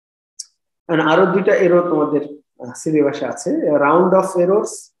 আরো দুইটা এরর তোমাদের সিলেবাসে আছে, রাউন্ড অফ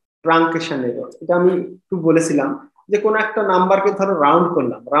এররস, ট্রাঙ্কেশন এরর। এটা আমি একটু বলেছিলাম যে কোনো একটা নাম্বারকে ধরো রাউন্ড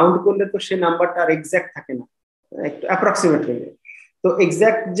করলাম, রাউন্ড করলে তো সেই নাম্বারটা আর এক্সাক্ট থাকে না, একটু অ্যাপ্রক্সিমেট হয়ে যায়। তো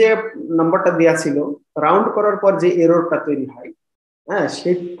এক্সাক্ট যে নাম্বারটা দেওয়া ছিল, রাউন্ড করার পর যে এররটা তৈরি হয়, হ্যাঁ,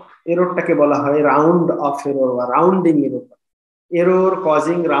 সেই এররটাকে বলা হয় রাউন্ড অফ এরর বা rounding error. Error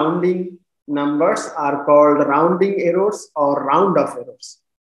causing rounding numbers are called rounding errors or round of errors.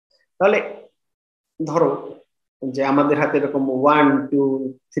 তাহলে ধরো যে আমাদের হাতে এরকম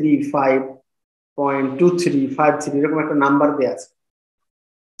 1235.2353 এরকম একটা নাম্বার দেওয়া আছে,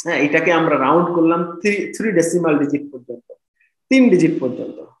 হ্যাঁ, এটাকে আমরা রাউন্ড করলাম থ্রি ডেসিমাল ডিজিট পর্যন্ত, 3 ডিজিট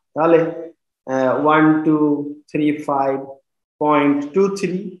পর্যন্ত। তাহলে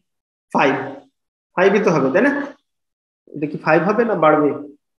 1235.235 তো হবে, তাই না? এটা কি 5 হবে না বাড়বে?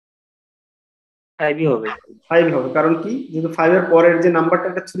 5 হবে। 5 হবে, কারণ কি, যদি 5 এর পরের যে নাম্বারটা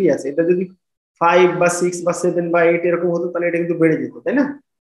একটা 3 আছে, এটা যদি 5 বা 6 বা 7 বা 8 এরকম হতো তাহলে এটা কিন্তু বেড়ে যেত, তাই না?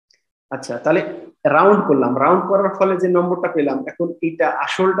 আচ্ছা, তাহলে রাউন্ড করলাম, রাউন্ড করার ফলে যে নম্বরটা পেলাম, এখন এইটা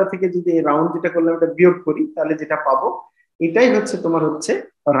আসলটা থেকে যদি এই রাউন্ড যেটা করলাম এটা বিয়োগ করি তাহলে যেটা পাবো এটাই হচ্ছে তোমার হচ্ছে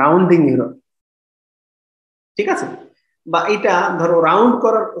রাউন্ডিং এরর, ঠিক আছে? বা এটা ধরো রাউন্ড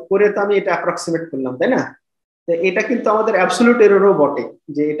করার করে তো আমি এটা অ্যাপ্রক্সিমেট করলাম, তাই না? তো এটা কিন্তু আমাদের অ্যাবসলিউট এররও বটে,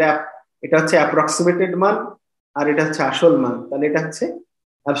 যে এটা এটা হচ্ছে অ্যাপ্রক্সিমেটেড মান আর এটা হচ্ছে আসল মান, তাহলে এটা হচ্ছে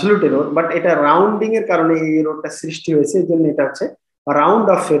অ্যাবসলিউট এরর। বাট এটা রাউন্ডিং এর কারণে এই এররটা সৃষ্টি হয়েছে, এই জন্য এটা হচ্ছে রাউন্ড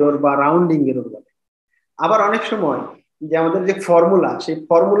অফ এরর বা রাউন্ডিং এরর বলে। আবার অনেক সময় যে আমাদের যে ফর্মুলা, সেই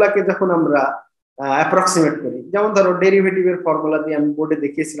ফর্মুলাকে যখন আমরা অ্যাপ্রক্সিমেট করি, যেমন ধরো ডেরিভেটিভের ফর্মুলা দিয়ে আমি বোর্ডে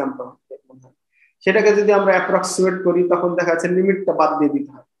দেখিয়েছিলাম তোমাকে, সেটাকে যদি আমরা অ্যাপ্রক্সিমেট করি তখন দেখা যাচ্ছে লিমিটটা বাদ দিয়ে দিতে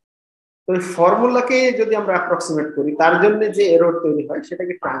হয়। তো এই ফর্মুলাকে যদি আমরা অ্যাপ্রক্সিমেট করি তার জন্য যে এরর তৈরি হয়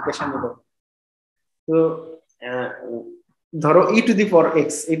সেটাকে ট্রাঙ্কেশন এরর। তো ধরো e⁴x,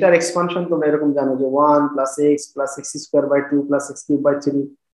 এটার এক্সপানশন তোমরা এরকম জানো যে 1 + x + x² / 2 + x³ / 3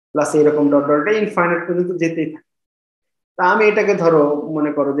 প্লাস এরকম ডট ডট ইনফাইনাইট পর্যন্ত যেতেই থাকে। তা আমি এটাকে ধরো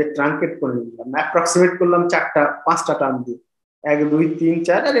মনে করো যে ট্রাঙ্কেট করে নিলাম, অ্যাপ্রক্সিমেট করলাম 5টা টার্ম দিয়ে, 1 2 3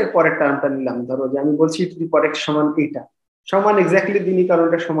 4, আর এর পরের টার্মটা নিলাম, ধরো যে আমি বলছি e⁴x সমান এইটা, সমান এক্স্যাক্টলি দিনই কারণ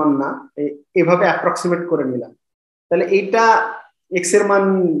এটা সমান না, এভাবে অ্যাপ্রক্সিমেট করে নিলাম। তাহলে এইটা এক্স এর মান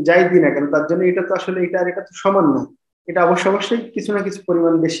যাই দিই না কেন, তার জন্য এটা তো আসলে এটা আর এটা তো সমান না, এটা অবশ্যই কিছু না কিছু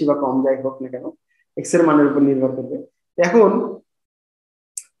পরিমাণ বেশি বা কম যাই হোক না কেন এক্স এর মানের উপর নির্ভর করবে। এখন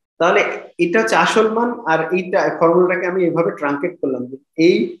তাহলে এটা হচ্ছে আসল মান, আর এইটা ফর্মুলাটাকে আমি এইভাবে ট্রাঙ্কেট করলাম,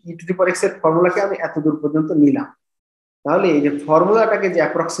 এই e⁴x এর ফর্মুলাকে আমি এত দূর পর্যন্ত নিলাম। তাহলে এই যে ফর্মুলাটাকে যে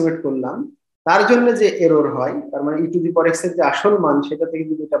অ্যাপ্রক্সিমেট করলাম তার জন্য যে এরর হয়, তার মানে e⁴x এর যে আসল মান সেটা থেকে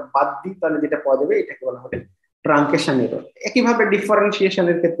যদি এটা বাদ দিই তাহলে যেটা পাওয়া যাবে এটাকে বলা হবে ট্রাঙ্কেশন এরর। একইভাবে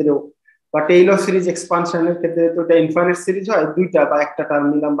ডিফারেন্সিয়েশনের ক্ষেত্রেও বা টেইলর সিরিজ এক্সপানশনের ক্ষেত্রে তো এটা ইনফাইনাইট সিরিজ হয়, দুইটা বা একটা টার্ম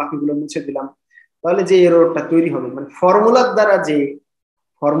নিলাম বাকিগুলো মুছে দিলাম, তাহলে যে এররটা তৈরি হবে মানে ফর্মুলার দ্বারা, যে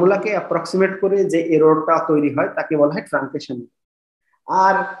ফর্মুলাকে অ্যাপ্রক্সিমেট করে যে এররটা তৈরি হয় তাকে বলা হয় ট্রাঙ্কেশন।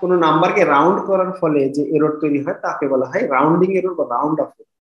 আর কোন নাম্বারকে রাউন্ড করার ফলে যে এরর তৈরি হয় তাকে বলা হয় রাউন্ডিং এরর বা রাউন্ড অফ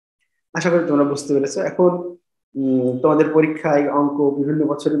এরর। আশা করি তোমরা বুঝতে পেরেছো। এখন তোমাদের পরীক্ষায় অঙ্ক বিভিন্ন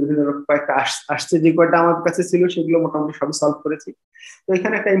বছরে বিভিন্ন রকম কয়েকটা আসছে, যে কয়টা আমার কাছে ছিল সেগুলো মোটামুটি সবই সলভ করেছি। তো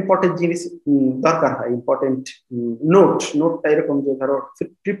এখানে একটা ইম্পর্টেন্ট জিনিস দরকার হয়, ইম্পর্টেন্ট নোটটা এরকম যে ধরো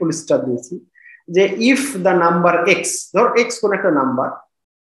ট্রিপল স্টার দিয়েছি যে ইফ দ্য নাম্বার এক্স, ধরো এক্স কোন একটা number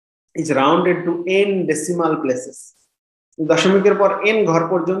is rounded two n decimal places, দশমিকের পর n ঘর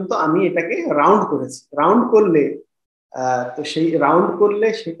পর্যন্ত আমি এটাকে রাউন্ড করেছি। রাউন্ড করলে তো সেই রাউন্ড করলে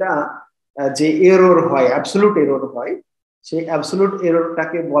সেটা যে এরর হয়, অ্যাবসলিউট এরর হয়, সেই অ্যাবসলিউট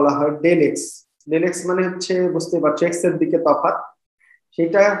এররটাকে বলা হয় ডেল এক্স। ডেল এক্স মানে হচ্ছে, বুঝতে পারছো, এক্স এর দিকে তফাৎ।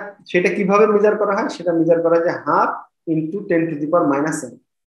 সেটা কিভাবে মেজার করা হয়? সেটা মেজার করা যায় half into 10⁻⁻n,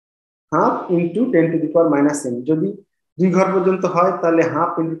 half into 10⁻⁻n। যদি 2 ঘর পর্যন্ত হয় তাহলে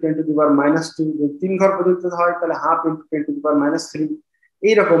হাফ ইন্টু 10⁻², যদি 3 ঘর পর্যন্ত হয় তাহলে হাফ ইন্টু 10⁻³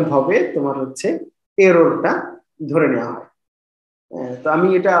 এইরকম ভাবে তোমার হচ্ছে এররটা ধরে নেওয়া হয়। তো আমি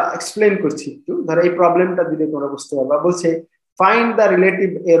এটা এক্সপ্লেন করছি একটু, ধরো এই প্রবলেমটা দিলে তোমরা বুঝতে পারবা। বলছে find the relative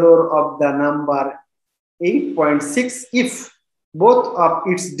error of the number 8.6 if both of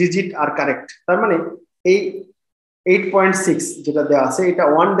its digit R correct. তার মানে এই 8.6 যেটা দেওয়া আছে এটা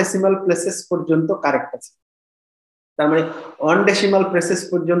 1 ডেসিমাল প্লেসেস পর্যন্ত কারেক্ট আছে। তার মানে 1 ডেসিমাল প্লেসেস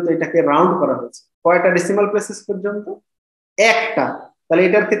পর্যন্ত এটাকে রাউন্ড করা হয়েছে। কয়টা ডেসিমাল প্লেসেস পর্যন্ত? একটা। তাহলে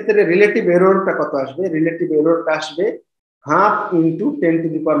এটার ক্ষেত্রে রিলেটিভ এররটা কত আসবে? রিলেটিভ এররটা আসবে হাফ ইন্টু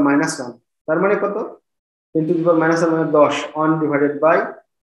 10⁻⁻1। তার মানে কত? 10⁻⁻1 মানে 10, 1 ডিভাইডেড বাই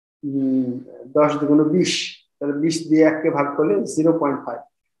 10 × 20, তাহলে 20 দিয়ে 1 কে ভাগ করলে 0.5।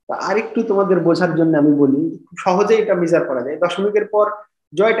 আর একটু তোমাদের বোঝার জন্য আমি বলি, খুব সহজে এটা মেজার করা যায়। দশমিকের পর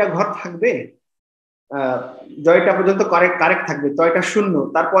জয়টা ঘর থাকবে, জয়টা পর্যন্ত কারেক্ট থাকবে, জয়টা 0,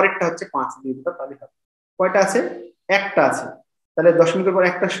 তারপরেরটা হচ্ছে 5 দিয়ে দিতে তাহলে হবে। কয়টা আছে? একটা আছে। তাহলে দশমিকের পর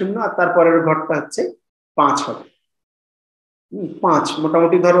একটা 0 আর তারপরের ঘরটা হচ্ছে 5 হবে। 5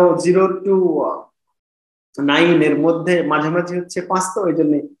 মোটামুটি ধরো 0 to 9 এর মধ্যে মাঝামাঝি হচ্ছে 5, তো ওই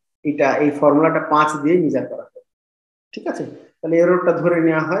জন্য এই ফর্মুলাটা 5 দিয়ে মেজার করা হয়। ঠিক আছে? তাহলে এররটা ধরে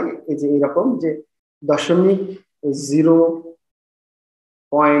নেওয়া হয় এই যে এরকম যে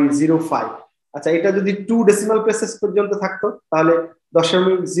 0.05। আচ্ছা, এটা যদি 2 ডেসিমাল প্লেসেস পর্যন্ত থাকতো তাহলে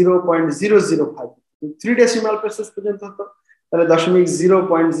 0.005। 3 ডেসিমাল প্লেসেস পর্যন্ত হতো তাহলে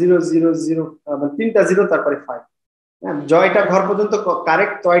 0.000, মানে 3টা 0 তারপরে 5। জয়টা ঘর পর্যন্ত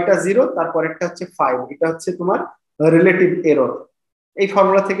কারেক্ট, জয়টা 0 তারপরেরটা হচ্ছে 5। এটা হচ্ছে তোমার রিলেটিভ এরর। এই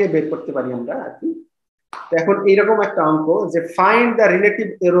ফর্মুলা থেকে বের করতে পারি আমরা আর কি। এখন এইরকম একটা অঙ্ক যে find the relative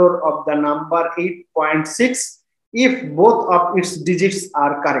error of the number 8.6 if both of its digits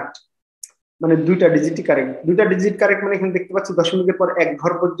R correct. মানে দুইটা ডিজিটই কারেক্ট। দুইটা ডিজিট কারেক্ট মানে এখানে দেখতে পাচ্ছি দশমিকের পর 1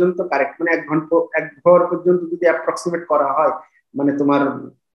 ঘর পর্যন্ত কারেক্ট, মানে 1 ঘর পর্যন্ত যদি অ্যাপ্রক্সিমেট করা হয়, মানে তোমার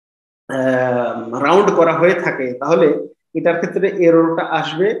রাউন্ড করা হয়ে থাকে, তাহলে এটার ক্ষেত্রে এররটা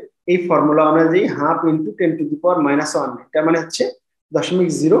আসবে এই ফর্মুলা অনুযায়ী হাফ ইন্টু 10⁻⁻1। এটা মানে হচ্ছে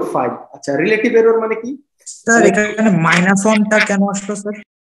 0.05। আচ্ছা, রিলেটিভ এরর মানে কি স্যার? এখানে -1টা কেন আসলো স্যার?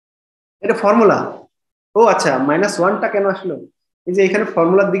 এটা ফর্মুলা। ও আচ্ছা, -1টা কেন আসলো? এই যে এখানে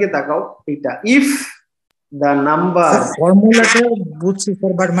ফর্মুলার দিকে তাকাও, এইটা ইফ দ্য নাম্বার, ফর্মুলাটা বুঝছি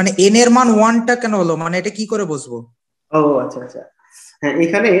স্যার, বাট মানে n এর মান 1টা কেন হলো, মানে এটা কি করে বুঝবো? ও আচ্ছা আচ্ছা, হ্যাঁ,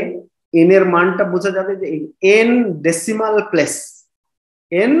 এখানে n এর মানটা বোঝা যাবে যে n decimal place.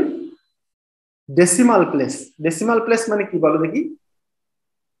 n decimal place. Decimal place মানে কি বলো দেখি?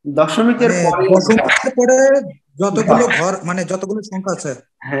 দশমিকের পরে দশমিকের পরে যতগুলো ঘর, মানে যতগুলো সংখ্যা আছে।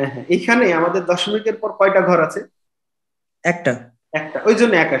 হ্যাঁ হ্যাঁ, এখানে আমাদের দশমিকের পর কয়টা ঘর আছে? একটা। ওই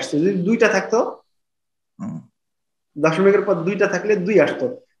জন্য 1 আসছে। যদি 2টা থাকতো, দশমিকের পর 2টা থাকলে 2 আসতো।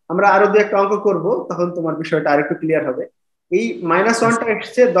 আমরা আরো 2-একটা অঙ্ক করব, তখন তোমার বিষয়টা আরেকটু ক্লিয়ার হবে। এই -1টা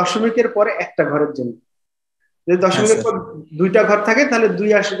এসছে দশমিকের পরে একটা ঘরের জন্য। যদি দশমিকের পর 2টা ঘর থাকে তাহলে 2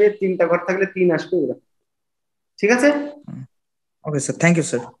 আসবে, 3টা ঘর থাকলে 3 আসবে, এরকম। ঠিক আছে? Okay sir, thank you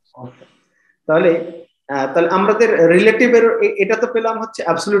sir. তাহলে আমাদের রিলেটিভ এরর, এটা তো পেলাম হচ্ছে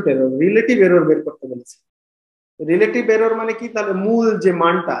অ্যাবসলিউট এরর। রিলেটিভ এরর বের করতে বলেছে। রিলেটিভ এরর মানে কি? তাহলে মূল যে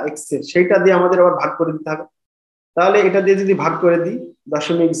মানটা এক্স এর, সেইটা দিয়ে আমাদের আবার ভাগ করে দিতে হবে। তাহলে এটা দিয়ে যদি ভাগ করে দিই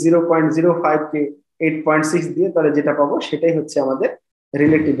 0.05 কে 8.6 দিয়ে, তাহলে যেটা পাবো সেটাই হচ্ছে আমাদের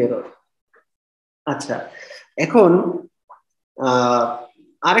রিলেটিভ এরর। আচ্ছা, এখন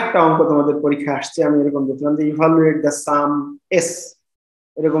আরেকটা অঙ্ক তোমাদের পরীক্ষা আসছে, আমি এরকম দেখলাম যে ইভালুয়েট দ্য সাম এস,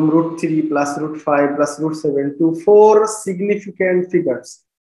 এরকম √3 + √5 + √7 টু 4 সিগনিফিক্যান্ট ফিগার্স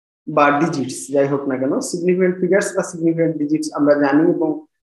বা ডিজিটস, যাই হোক না কেন, সিগনিফিক্যান্ট ফিগার্স বা সিগনিফিক্যান্ট ডিজিটস আমরা জানি, এবং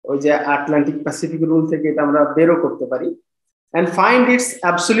ওই যে আটলান্টিক প্যাসিফিক রুল থেকে এটা আমরা বেরও করতে পারি। and find its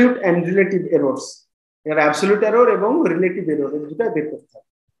absolute and relative errors। এর অ্যাবসলিউট এরর এবং রিলেটিভ এরর, এই দুটো বের করতে হবে।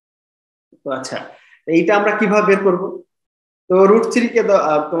 তো আচ্ছা, এইটা আমরা কিভাবে বের করব? তো √3 কে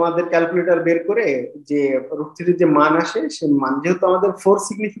তোমাদের ক্যালকুলেটর বের করে যে √3 যে মান আসে সেই মান, যেহেতু আমাদের 4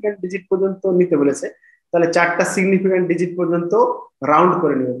 সিগনিফিক্যান্ট ডিজিট পর্যন্ত নিতে বলেছে, তাহলে 4টা সিগনিফিক্যান্ট ডিজিট পর্যন্ত রাউন্ড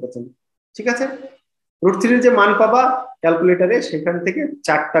করে নেবে প্রথমে। ঠিক আছে, √3 যে মান পাবা ক্যালকুলেটরে সেখান থেকে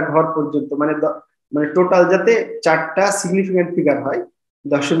 4টা ঘর পর্যন্ত, মানে মানে টোটাল যাতে 4টা সিগনিফিক্যান্ট ফিগার হয়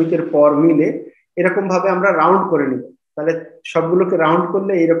দশমিকের পর মিলে, এরকম ভাবে আমরা রাউন্ড করে নিব। তাহলে সবগুলোকে রাউন্ড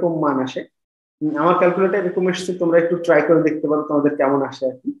করলে এরকম মান আসে। আমার ক্যালকুলেটর এরকম এসেছে, তোমরা একটু ট্রাই করে দেখতে পারো তোমাদের কেমন আসে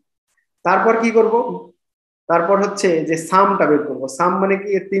আর কি। তারপর কি করব, তারপর হচ্ছে যে সামটা বের করবো। সাম মানে কি,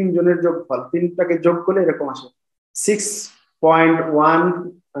 3 জনের যোগফল, 3টাকে যোগ করলে এরকম আসে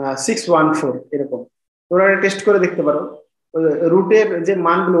 6.614 এরকম। তোমরা টেস্ট করে দেখতে পারো। রুটের যে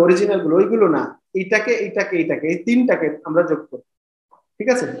মানগুলো অরিজিনাল গুলো ওইগুলো না, এইটাকে এইটাকে এইটাকে এই 3টাকে আমরা যোগ করি। ঠিক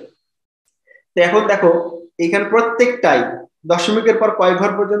আছে, তো এখন দেখো এইখানে প্রত্যেকটাই দশমিকের পর কয়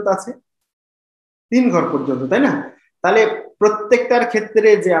ঘর পর্যন্ত আছে, 3 ঘর পর্যন্ত, তাই না? তাহলে প্রত্যেকটার ক্ষেত্রে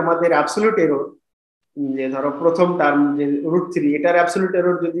যে আমাদের অ্যাবসলিউট এরর, যে ধরো প্রথম টার্ম যে √3, এটার অ্যাবসলিউট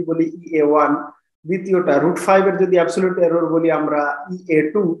এরর যদি বলি EA1, দ্বিতীয়টা √5 এর যদি অ্যাবসলিউট এরর বলি আমরা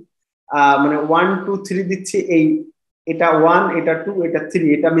EA2, মানে 1 2 3 দিচ্ছি, এটা 1 এটা 2 এটা 3,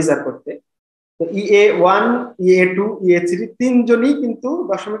 এটা মেজার করতে। তো EA1 EA2 EA3 তিনজনই কিন্তু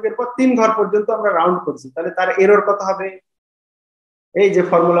দশমিকের পর 3 ঘর পর্যন্ত আমরা রাউন্ড করছি। তাহলে তার এরর কত হবে, এই যে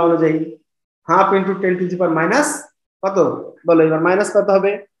ফর্মুলা অনুযায়ী হাফ ইন্টু 10⁻⁻, কত বলো এবার, মাইনাস কত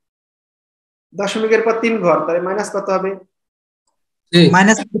হবে, দশমিকের পর 3 ঘর, তাহলে মাইনাস কত হবে,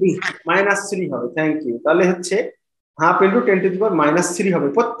 -3 হবে। Thank you. তাহলে হচ্ছে হাফ ইন্টু 10⁻³ হবে।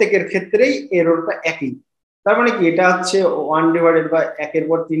 প্রত্যেকের ক্ষেত্রেই এররটা একই। তার মানে কি, এটা হচ্ছে 1/1 এর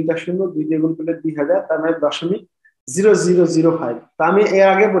পর 3টা শূন্য, 2 দিয়ে গুণ করলে 2000, তার মানে 0.0005। তা আমি এর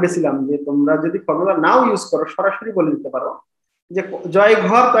আগে বলেছিলাম যে তোমরা যদি ফর্মুলা নাও ইউজ করো, সরাসরি বলে দিতে পারো যে জয়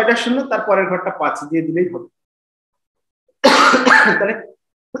ঘর কয়টা শূন্য, তার পরের ঘরটা 5 দিয়ে দিলেই হবে। তাহলে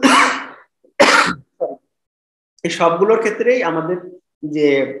এই সবগুলোর ক্ষেত্রেই আমাদের যে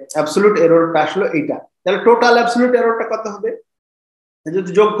অ্যাবসলিউট এররটা আসলো এইটা। তাহলে টোটাল অ্যাবসলিউট এররটা কত হবে, যদি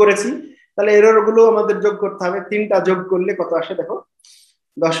যোগ করেছি তাহলে এরর গুলো আমাদের যোগ করতে হবে। 3টা যোগ করলে কত আসে দেখো,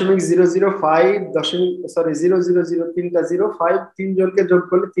 0.005 3টা 05, 3 জনকে যোগ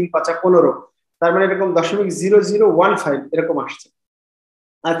করলে 3 5 15, তার মানে এরকম 0.0015 এরকম আসছে।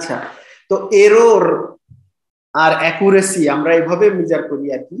 আচ্ছা, তো এরর আর অ্যাকুরেসি আমরা এইভাবে মেজার করি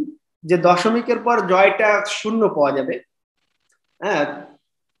আর কি, যে দশমিকের পর জয়টা শূন্য পাওয়া যাবে, হ্যাঁ,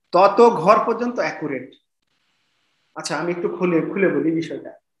 তত ঘর পর্যন্ত অ্যাকুরেট। আচ্ছা, আমি একটু খুলে খুলে বলি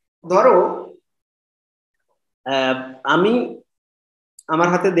বিষয়টা। ধরো আমি, আমার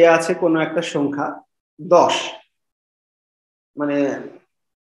হাতে দেয়া আছে কোনো একটা সংখ্যা 10, মানে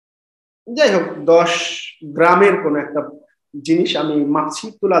যাই হোক 10 গ্রামের কোনো একটা জিনিস আমি মাপছি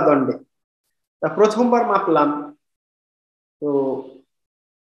তুলা দণ্ডে। তা প্রথমবার মাপলাম, তো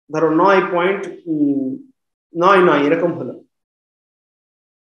ধরো 9.99 এরকম হলো।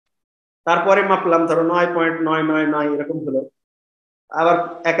 তারপরে মাপলাম ধরো 9.999 এরকম হলো। আবার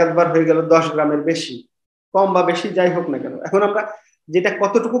একবার হয়ে গেল 10 গ্রামের বেশি, কম বা বেশি যাই হোক না কেন। এখন আমরা যেটা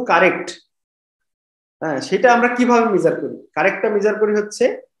কতটুকু কারেক্ট, হ্যাঁ, সেটা আমরা কিভাবে মেজার করি? কারেক্টটা মেজার করি হচ্ছে,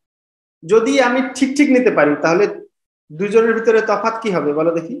 যদি আমি ঠিক ঠিক নিতে পারি তাহলে দুজনের ভিতরে তফাৎ কি হবে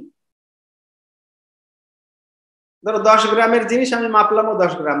বলো দেখি। ধরো 10 গ্রামের জিনিস আমি মাপলাম ও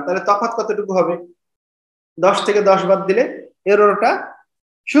 10 গ্রাম, তাহলে তফাৎ কতটুকু হবে? 10 থেকে 10 বাদ দিলে এররটা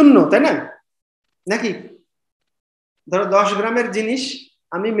 0, তাই না? নাকি? ধরো 10 গ্রামের জিনিস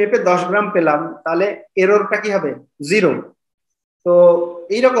আমি মেপে 10 গ্রাম পেলাম, তাহলে এররটা কি হবে? 0। তো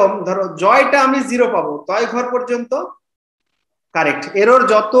এইরকম ধরো জয়টা আমি 0 পাবো, তয় ঘর পর্যন্ত কারেক্ট। এরর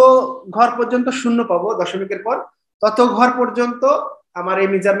যত ঘর পর্যন্ত 0 পাবো দশমিকের পর, তত ঘর পর্যন্ত আমার এই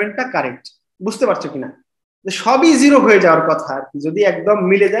মেজারমেন্টটা কারেক্ট। বুঝতে পারছো কিনা? যে সবই 0 হয়ে যাওয়ার কথা আর কি, যদি একদম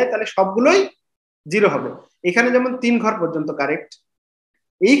মিলে যায় তাহলে সবগুলোই 0 হবে। এখানে যেমন 3 ঘর পর্যন্ত কারেক্ট।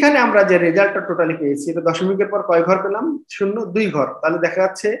 এইখানে আমরা যে রেজাল্টটা টোটালি পেয়েছি, এটা দশমিকের পর কয় ঘর পেলাম? 0, 2 ঘর। তাহলে দেখা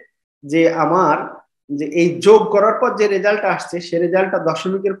যাচ্ছে যে আমার যে এই যোগ করার পর যে রেজাল্টটা আসছে, সে রেজাল্টটা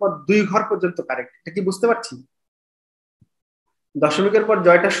দশমিকের পর 2 ঘর পর্যন্ত কারেক্ট। এটা কি বুঝতে পারছি? দশমিকের পর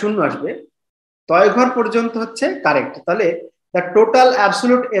জয়টা 0 আসবে, তয় ঘর পর্যন্ত হচ্ছে কারেক্ট। তাহলে the total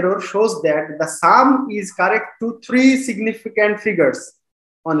absolute error shows that the sum is correct to 3 significant figures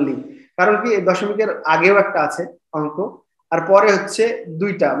only. কারণ কি, দশমিকের আগেও একটা আছে অঙ্ক, আর পরে হচ্ছে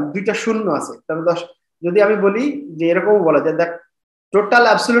দুইটা শূন্য আছে। তাহলে যদি আমি বলি যে এরকম বলা যায়, that total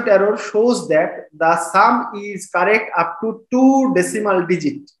absolute error shows that the sum is correct up to 2 decimal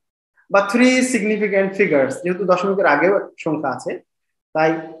digit বা 3 significant figures। যেহেতু দশমিকের আগেও সংখ্যা আছে, তাই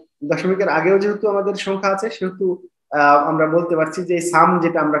দশমিকের আগেও যেহেতু আমাদের সংখ্যা আছে, সেহেতু আমরা বলতে পারছি যে এই সাম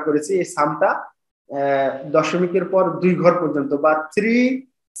যেটা আমরা করেছি, এই সামটা দশমিকের পর 2 ঘর পর্যন্ত বা 3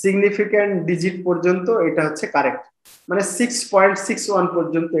 সিগনিফিক্যান্ট ডিজিট পর্যন্ত এটা হচ্ছে কারেক্ট, মানে 6.61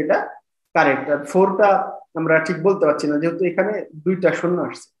 পর্যন্ত এটা কারেক্ট। আর 4টা আমরা ঠিক বলতে পারছি না যেহেতু এখানে 2টা শূন্য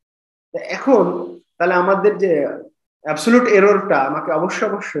আসছে। এখন তাহলে আমাদের যে অ্যাবসলিউট এররটা আমাকে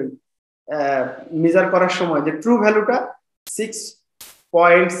অবশ্যই মেজার করার সময় যে ট্রু ভ্যালুটা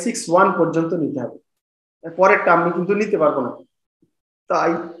 6.61 পর্যন্ত নিতে হবে, পরেরটা আমি কিন্তু নিতে পারবো না।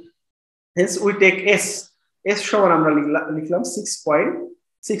 তাই hence we take s সমান আমরা লিখলাম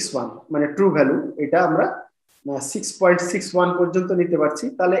 6.61, মানে ট্রু ভ্যালু এটা আমরা 6.61 পর্যন্ত নিতে পারছি।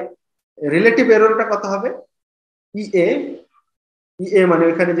 তাহলে রিলেটিভ এররটা কত হবে? ইএ মানে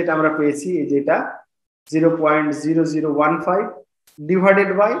ওইখানে যেটা আমরা পেয়েছি এই যেটা 0.0015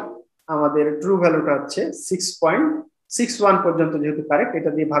 ডিভাইডেড বাই আমাদের ট্রু ভ্যালুটা হচ্ছে 6.61 পর্যন্ত, যেহেতু কারেক্ট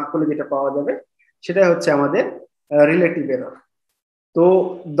এটা দিয়ে ভাগ করলে যেটা পাওয়া যাবে সেটাই হচ্ছে আমাদের রিলেটিভ এরর। তো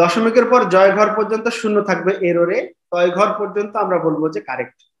দশমিকের পর জয় ঘর পর্যন্ত শূন্য থাকবে এররে, তয় ঘর পর্যন্ত আমরা বলবো যে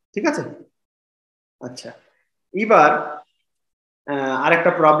কারেক্ট। ঠিক আছে? আচ্ছা, এবার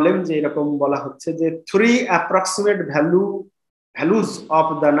আরেকটা প্রবলেম যে এরকম বলা হচ্ছে যে 3 approximate values of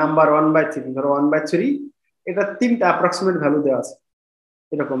the number 1/3, ধরো 1/3 এটা 3টা অ্যাপ্রক্সিমেট ভ্যালু দেওয়া আছে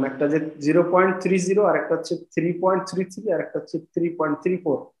এরকম, একটা যে 0.30, আর একটা হচ্ছে 3.33, আর একটা হচ্ছে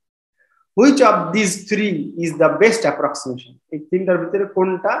 3.34। Which of this 3 is the best approximation? এই 3টার ভিতরে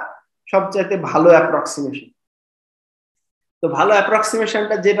কোনটা সবচেয়ে ভালো অ্যাপ্রক্সিমেশন? তো ভালো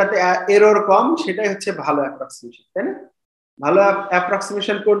অ্যাপ্রক্সিমেশনটা যেটাতে এরর কম সেটাই হচ্ছে ভালো অ্যাপ্রক্সিমেশন, তাই না? ভালো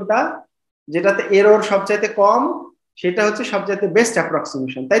অ্যাপ্রক্সিমেশন কোনটা? যেটাতে এরর সবচাইতে কম সেটা হচ্ছে সবচাইতে বেস্ট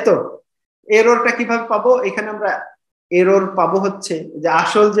অ্যাপ্রক্সিমেশন, তাই তো? এররটা কিভাবে পাবো? এখানে আমরা এরর পাবো হচ্ছে যে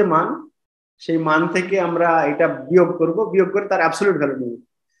আসল যে মান সেই মান থেকে আমরা এটা বিয়োগ করব, বিয়োগ করে তার অ্যাবসলিউট ভ্যালু নেব।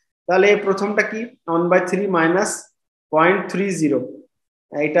 তাহলে প্রথমটা কি 1/3 মাইনাস 0.30,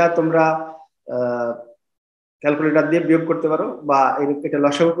 এটা তোমরা ক্যালকুলেটর দিয়ে বিয়োগ করতে পারো বা এটা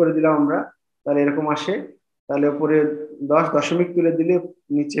লসাগু করে দিলাম আমরা, তাহলে এরকম আসে। তাহলে উপরে 10 দশমিক তুলে দিলে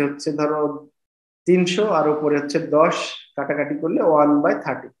নিচে হচ্ছে ধরো 300, আর উপরে হচ্ছে 10 কাটাকাটি করলে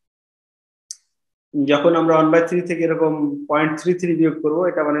 1/30। যখন আমরা 1/3 থেকে এরকম 0.33 বিয়োগ করবো,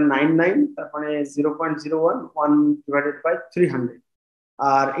 এটা মানে 99, তার মানে 0.01 1 ডিভাইডেড বাই 300।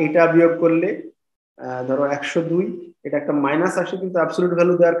 আর এটা বিয়োগ করলে ধরো 102, এটা একটা মাইনাস আসে কিন্তু অ্যাবসলিউট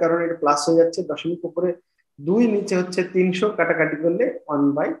ভ্যালু দেওয়ার কারণে এটা প্লাস হয়ে যাচ্ছে, দশমিক উপরে 2, নিচে হচ্ছে 300 কাটাকাটি করলে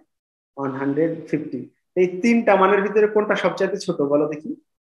 1/150। এই 3টা মানের ভিতরে কোনটা সবচাইতে ছোট বলো দেখি?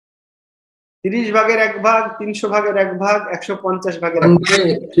 30 ভাগের 1 ভাগ, 300 ভাগের 1 ভাগ, 150 ভাগের 1 ভাগ,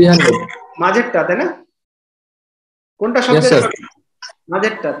 300। মাঝেরটা, তাই না? কোনটা সবচেয়ে ছোট?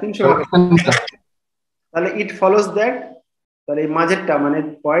 মাঝেরটা 300 ভাগের। তাহলে ইট ফলোস দ্যাট, তাহলে এই মাঝেরটা মানে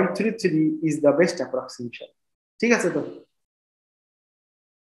 0.33 ইজ দ্য বেস্ট অ্যাপ্রক্সিমেশন। ঠিক আছে? তো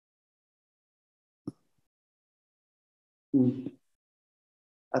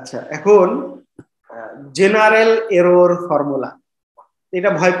আচ্ছা, এখন জেনারেল এরর ফর্মুলা, এটা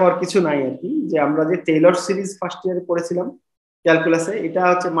ভয় পাওয়ার কিছু নাই আর কি। যে আমরা যে টেইলর সিরিজ ফার্স্ট ইয়ারে পড়েছিলাম ক্যালকুলাসে, এটা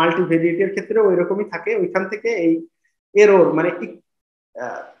হচ্ছে মাল্টিভেরিয়েটের ক্ষেত্রেও এরকমই থাকে। ওইখান থেকে এই এরর মানে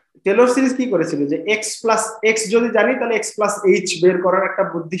টেইলর সিরিজ কি করেছিল যে x প্লাস এক্স যদি জানি তাহলে x প্লাস এইচ বের করার একটা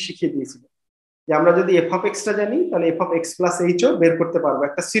বুদ্ধি শিখিয়ে দিয়েছিল, যে আমরা যদি এফ অফ এক্সটা জানি তাহলে F of x plus HO বের করতে পারবো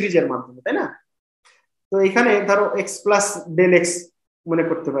একটা সিরিজের মাধ্যমে, তাই না? তো এখানে ধরো এক্স প্লাস ডেল এক্স মনে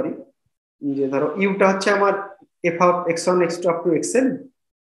করতে পারি, যে ধরো ইউটা হচ্ছে আমার F of x1 x2 up to xn,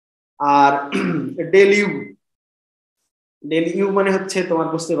 R del you মানে হচ্ছে তোমার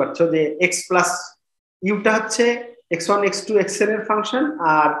বুঝতে পারছো যে এক্স প্লাস ইউটা হচ্ছে x1 x2 xn এর function,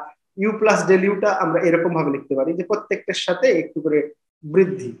 are you plus del Yuta আমরা এরকম ভাবে লিখতে পারি যে প্রত্যেকটার সাথে একটু করে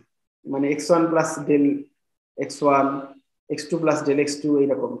বৃদ্ধি, মানে x1 plus del x1, x2 plus del x2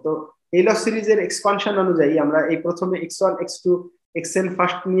 এইরকম। তো টেইলর সিরিজের এক্সপানশন অনুযায়ী আমরা এই প্রথমে x1 x2 xn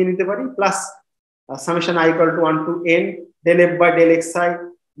ফার্স্ট নিয়ে নিতে পারি, plus summation i equal to 1 two n del f by del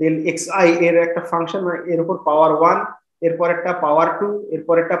xi এর একটা ফাংশন, মানে এর উপর পাওয়ার 1, এরপর একটা পাওয়ার 2,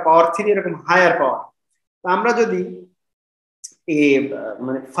 এরপর একটা পাওয়ার 3, এরকম হায়ার পাওয়ার। আমরা যদি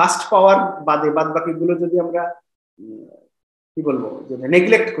মানে ফার্স্ট পাওয়ার বাদ বাকিগুলো যদি আমরা কি বলবো যে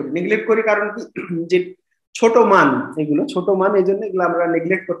নেগলেক্ট করি, কারণ কি যে ছোট মান, এগুলো ছোট মান, এই জন্য এগুলো আমরা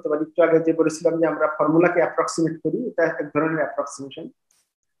নেগলেক্ট করতে পারি। একটু আগে যে বলেছিলাম যে আমরা ফর্মুলাকে অ্যাপ্রক্সিমেট করি, এটা এক ধরনের অ্যাপ্রক্সিমেশন।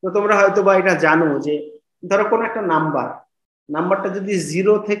 তো তোমরা হয়তো বা এটা জানো যে ধরো কোনো একটা নাম্বারটা যদি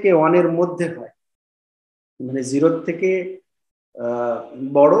 0 থেকে 1 এর মধ্যে হয়, মানে 0 থেকে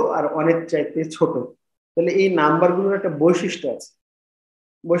বড় আর 1 এর চাইতে ছোট, তাহলে এই নাম্বারগুলোর একটা বৈশিষ্ট্য আছে।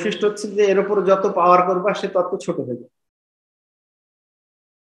 বৈশিষ্ট্য হচ্ছে যে এর উপর যত পাওয়ার করবা সে তত ছোট হয়ে যাবে,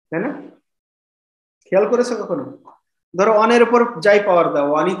 তাই না? খেয়াল করেছো কখনো? ধরো 1 এর উপর যাই পাওয়ার দাও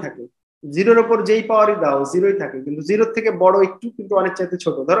 1ই থাকে, জিরোর উপর যেই পাওয়ারই দাও জিরোই থাকে, কিন্তু জিরোর থেকে বড় একটু কিন্তু অনেক চাইতে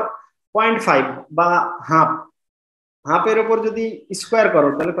ছোট, ধরো 0.5 বা হাফ, হাফের উপর যদি স্কোয়ার করো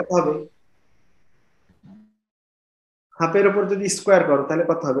তাহলে কত হবে? হাফের উপর যদি স্কোয়ার করো তাহলে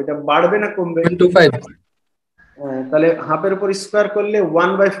কত হবে? এটা বাড়বে না কমবে? 0.25 তাহলে হাফের উপর স্কোয়ার করলে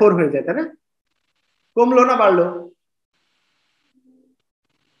 1/4 হয়ে যায়, তাই না? কমলো না বাড়লো?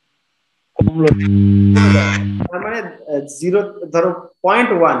 কমলো। তার মানে জিরো, ধরো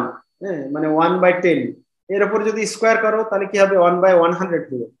 0.1, হ্যাঁ মানে 1/10, এর উপর যদি স্কোয়ার করো তাহলে কি হবে? 1/100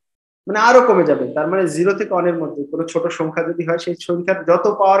 হবে, মানে আরো কমে যাবে। তার মানে জিরো থেকে অনের মধ্যে কোনো ছোট সংখ্যা যদি হয়, সেই সংখ্যার যত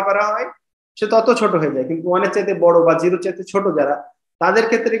পাওয়ার করা হয় সে তত ছোট হয়ে যায়। কিন্তু ওয়ানের চাইতে বড় বা জিরো চাইতে ছোট যারা, তাদের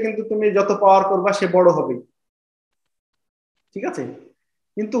ক্ষেত্রে কিন্তু তুমি যত পাওয়ার করবা সে বড় হবে, ঠিক আছে?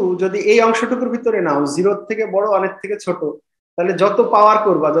 কিন্তু যদি এই অংশটুকুর ভিতরে নাও, জিরোর থেকে বড় অনেক থেকে ছোট, তাহলে যত পাওয়ার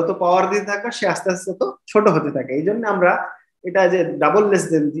করবা, যত পাওয়ার দিতে থাকবে সে আস্তে আস্তে তো ছোট হতে থাকে। এই জন্য আমরা এটা যে ডাবল লেস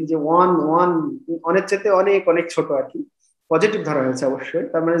দেন দিই, যে ওয়ান ওয়ান অনেক চাইতে অনেক অনেক ছোট আর কি, পজিটিভ ধরা হয়েছে অবশ্যই,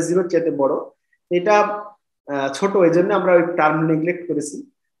 তার মানে জিরোর চাইতে বড়। এটা ছোট, এই জন্য আমরা ওই টার্ম নেগলেক্ট করেছি।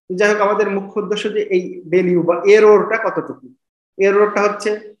 যাই হোক, আমাদের মুখ্য উদ্দেশ্য যে এই ভ্যালু বা এররটা কতটুকু, এররটা হচ্ছে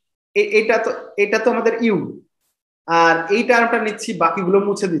এটা তো, এটা তো আমাদের ইউ, আর এই টার্মটা নিচ্ছি, বাকিগুলো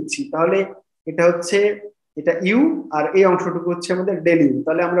মুছে দিচ্ছি, তাহলে এটা হচ্ছে, এটা ইউ, আর এই অংশটুকু হচ্ছে আমাদের ডেল ইউ।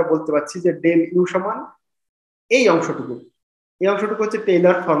 তাহলে আমরা বলতে পারছি যে ডেল ইউ সমান এই অংশটুকু, এই অংশটুকু হচ্ছে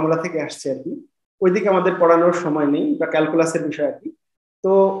টেইলর ফর্মুলা থেকে আসছে আর কি, ওইদিকে আমাদের পড়ানোর সময় নেই, বা ক্যালকুলাসের বিষয় আর কি।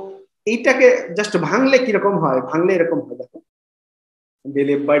 তো এইটাকে জাস্ট ভাঙলে কিরকম হয়, ভাঙলে এরকম হয়, দেখো del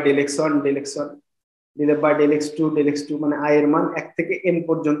F by del x one, del x one, del F by del x two, del x two, মানে আই এর মান 1 থেকে n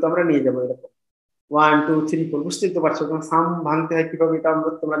পর্যন্ত আমরা নিয়ে যাবো এরকম, 1 2 3 4, বুঝতেই তো পারছো তোমার সাম ভাঙতে হয় কিভাবে, এটা আমরা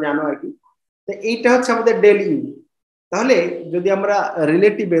তোমরা জানো আর কি। তো এইটা হচ্ছে আমাদের ডেল ইউ। তাহলে যদি আমরা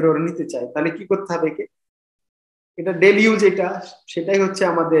রিলেটিভ এরর নিতে চাই তাহলে কি করতে হবে? এটা ডেল ইউ যেটা, সেটাই হচ্ছে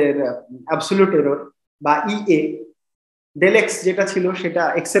আমাদের অ্যাবসলিউট এরর বা ইএ। ডেল এক্স যেটা ছিল সেটা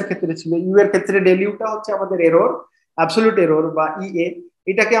এক্স এর ক্ষেত্রে ছিল, ইউ এর ক্ষেত্রে ডেল ইউটা হচ্ছে আমাদের এরর, অ্যাবসলিউট এরর বা ইএ।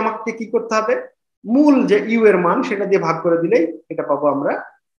 এটাকে আমাকে কি করতে হবে? মূল যে ইউ এর মান সেটা দিয়ে ভাগ করে দিলেই এটা পাবো আমরা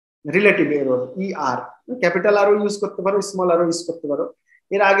রিলেটিভ এরর, ইআর। ক্যাপিটাল আর ইউজ করতে পারো, স্মল আর ইউজ করতে পারো।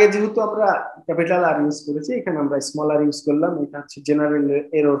 এর আগে যেহেতু আমরা ক্যাপিটাল আর ইউজ করেছি, এখানে আমরা স্মল আর ইউজ করলাম, এটা হচ্ছে জেনারেল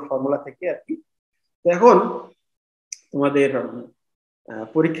এরর ফর্মুলা থেকে আর কি। তো এখন তোমাদের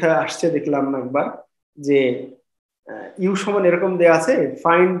পরীক্ষা আসছে দেখলাম একবার, যে ইউ সমান এরকম দেয়া আছে,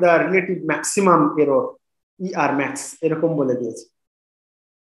 ফাইন্ড দা relative maximum error ER max, এরকম বলে দিয়েছে।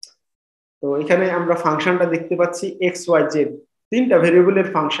 তো এখানে আমরা ফাংশনটা দেখতে পাচ্ছি এক্স ওয়াই জেড, তিনটা ভেরিয়েবলের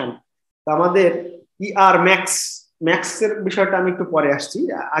ফাংশন। তো আমাদের ইআর ম্যাক্স, ম্যাক্স এর বিষয়টা আমি একটু পরে আসছি,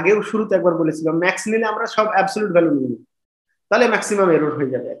 আগেও শুরুতে একবার বলেছিলাম ম্যাক্স নিলে আমরা সব অ্যাবসলিউট ভ্যালু নিই, তাহলে ম্যাক্সিমাম এরর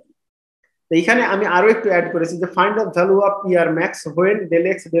হয়ে যাবে। তো এখানে আমি আরো একটু অ্যাড করেছি যে find the value of ER max when del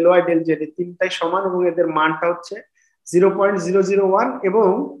x del Y del Z, এই তিনটাই সমান এবং এদের মানটা হচ্ছে 0.001 এবং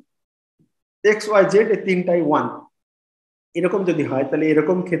এক্স ওয়াই জেড এই তিনটাই 1। এরকম যদি হয় তাহলে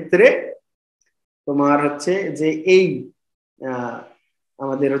এরকম ক্ষেত্রে তোমার হচ্ছে যে এই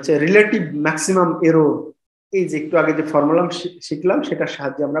আমাদের হচ্ছে রিলেটিভ ম্যাক্সিমাম এরর, এই যে একটু আগে যে ফর্মুলা শিখলাম সেটার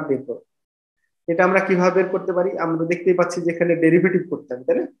সাহায্যে আমরা বের করব। এটা আমরা কিভাবে বের করতে পারি? আমরা দেখতেই পাচ্ছি যে এখানে ডেরিভেটিভ করতে হবে,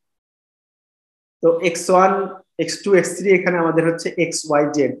 তাই না? তো x1 x2 x3 এখানে আমাদের হচ্ছে x y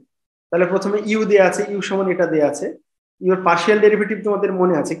z। তাহলে প্রথমে ইউ দেয়া আছে, ইউ সমান এটা দেয়া আছে, ইউর পার্শিয়াল ডেরিভেটিভ তোমাদের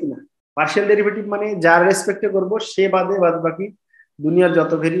মনে আছে কিনা? পার্শিয়াল ডেরিভেটিভ মানে যার রেসপেক্টে করব সে বাদে বাদ বাকি দুনিয়ার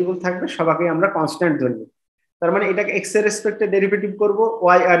যত ভেরিয়েবল থাকবে সবাইকে আমরা কনস্ট্যান্ট ধরব। তার মানে এটাকে এক্স এর রেসপেক্টে ডেরিভেটিভ করব,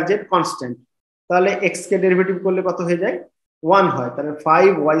 ওয়াই আর জেড কনস্ট্যান্ট, তাহলে এক্স কে ডেরিভেটিভ করলে কত হয়ে যায়? 1 হয়, তাহলে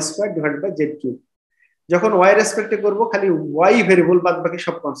 5y² ডিভাইডেড বাই z3। যখন ওয়াই রেসপেক্টে করবো খালি ওয়াই ভেরিয়েবল, বাদ বাকি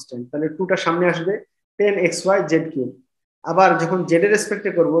সব কনস্ট্যান্ট, তাহলে 2টা সামনে আসবে 10xy z3। আবার যখন জেড এর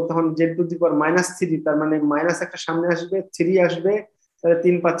রেসপেক্টে করবো তখন z⁻³ তার মানে মাইনাস একটা সামনে আসবে, 3 আসবে, তাহলে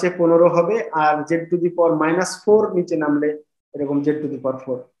 3 5 15 হবে, আর z⁻⁴ নিচে নামলে এরকম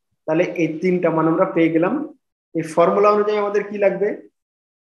z⁴। তাহলে এই তিনটা মান আমরা পেয়ে গেলাম। এই ফর্মুলা অনুযায়ী আমাদের কি লাগবে?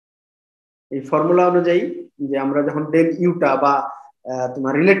 এই ফর্মুলা অনুযায়ী যে আমরা যখন ডেল ইউটা বা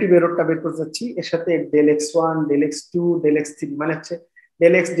তোমার রিলেটিভ এররটা বের করতে যাচ্ছি, এর সাথে del x1 del x2 del x3 মানে হচ্ছে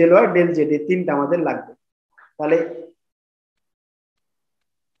del x del Y del Z, এই তিনটা আমাদের লাগবে। তাহলে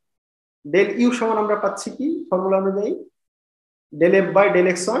ডেল ইউ সমান আমরা পাচ্ছি কি ফর্মুলা অনুযায়ী? Del F by del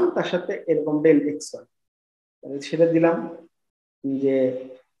x1 তার সাথে এরকম ডেল x1, তাহলে সেটা দিলাম যে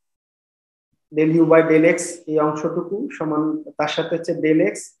del you by del x এই অংশটুকু সমান, তার সাথে হচ্ছে ডেল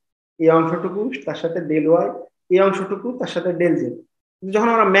এক্স এই অংশটুকু, তার সাথে ডেল ওয়াই এই অংশটুকু, তার সাথে ডেল জেড। যখন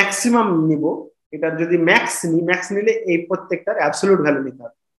আমরা ম্যাক্সিমাম নিব, এটা যদি ম্যাক্স নিই, ম্যাক্স নিলে এই প্রত্যেকটার অ্যাবসলিউট ভ্যালু নিতে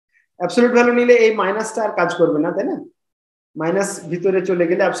হবে। অ্যাবসলিউট ভ্যালু নিলে এই মাইনাসটা আর কাজ করবে না, তাই না? মাইনাস ভিতরে চলে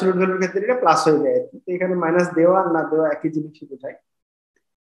গেলে অ্যাবসলিউট ভ্যালুর ক্ষেত্রে এটা প্লাস হয়ে যায়। তো এখানে মাইনাস দেওয়া আর না দেওয়া একই জিনিসই বোঝায়।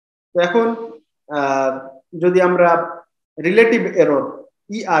 তো এখন যদি আমরা রিলেটিভ এরর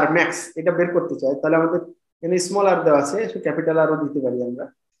আর ম্যাক্স এটা বের করতে চাই, তাহলে আমাদের এখানে স্মল আর দেওয়া আছে, ক্যাপিটাল আরও দিতে পারি আমরা।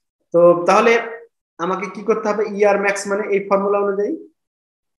 তো তাহলে আমাকে কি করতে হবে? আর ম্যাক্স মানে এই ফর্মুলা অনুযায়ী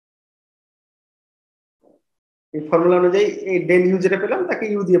এই ডেল ইউ যেটা পেলাম তাকে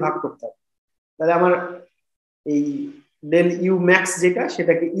ইউ দিয়ে ভাগ করতে হবে। তাহলে আমার এই ডেল ইউ ম্যাক্স যেটা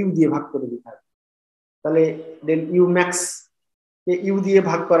সেটাকে ইউ দিয়ে ভাগ করে দিতে হবে। তাহলে del you max K U দিয়ে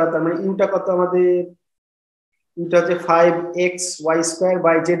ভাগ করা, তার মানে ইউটা কত আমাদের? ইউটা হচ্ছে 5xy²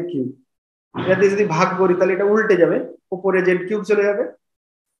 বাই জেড কিউব। এটা দিয়ে যদি ভাগ করি তাহলে এটা উল্টে যাবে, উপরে জেড কিউব চলে যাবে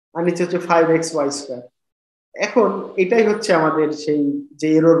আর নিচে হচ্ছে 5xy²। এখন এটাই হচ্ছে আমাদের সেই যে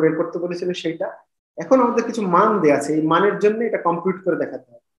এরর বের করতে বলেছিল সেইটা। এখন আমাদের কিছু মান দেয়া আছে, এই মানের জন্য এটা কম্পিউট করে দেখাতে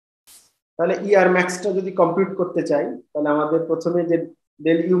হবে। তাহলে আর ম্যাক্সটা যদি কম্পিউট করতে চাই তাহলে আমাদের প্রথমে যে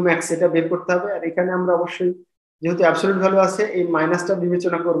ডেল ইউ ম্যাক্স এটা বের করতে হবে। আর এখানে আমরা অবশ্যই যেহেতু অ্যাবসলিউট ভ্যালু আছে এই মাইনাসটা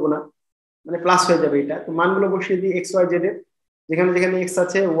বিবেচনা করব না, মানে প্লাস হয়ে যাবে এটা। তো মানগুলো বসিয়ে দিই এক্স ওয়াই জেড এর, যেখানে যেখানে এক্স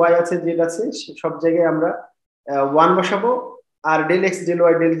আছে ওয়াই আছে জেড আছে সব জায়গায় আমরা 1 বসাবো, আর del x del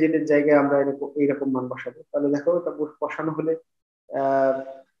Y del Z এর জায়গায় আমরা এইরকম মান বসাবো। তাহলে দেখো এটা বসানো হলে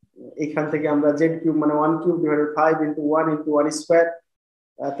এখান থেকে আমরা জেড কিউব মানে 1³ ডিভাইডেড 5 ইন্টু 1 ইন্টু 1²,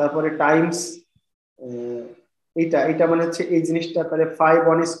 তারপরে টাইমস এইটা মানে হচ্ছে এই জিনিসটা, তাহলে 5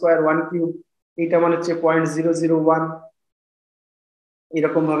 1² 1³ এইটা মানে হচ্ছে 0.001।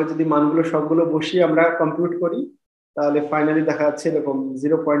 এরকম ভাবে যদি মানগুলো সবগুলো বসিয়ে আমরা কম্পিউট করি তাহলে ফাইনালি দেখা যাচ্ছে এরকম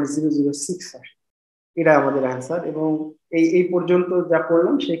 0.006 আসে। এটা আমাদের অ্যান্সার। এবং এই পর্যন্ত যা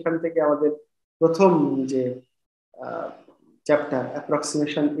পড়লাম সেখান থেকে আমাদের প্রথম যে চ্যাপ্টার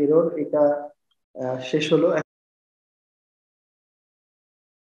অ্যাপ্রক্সিমেশন এরর এটা শেষ হলো।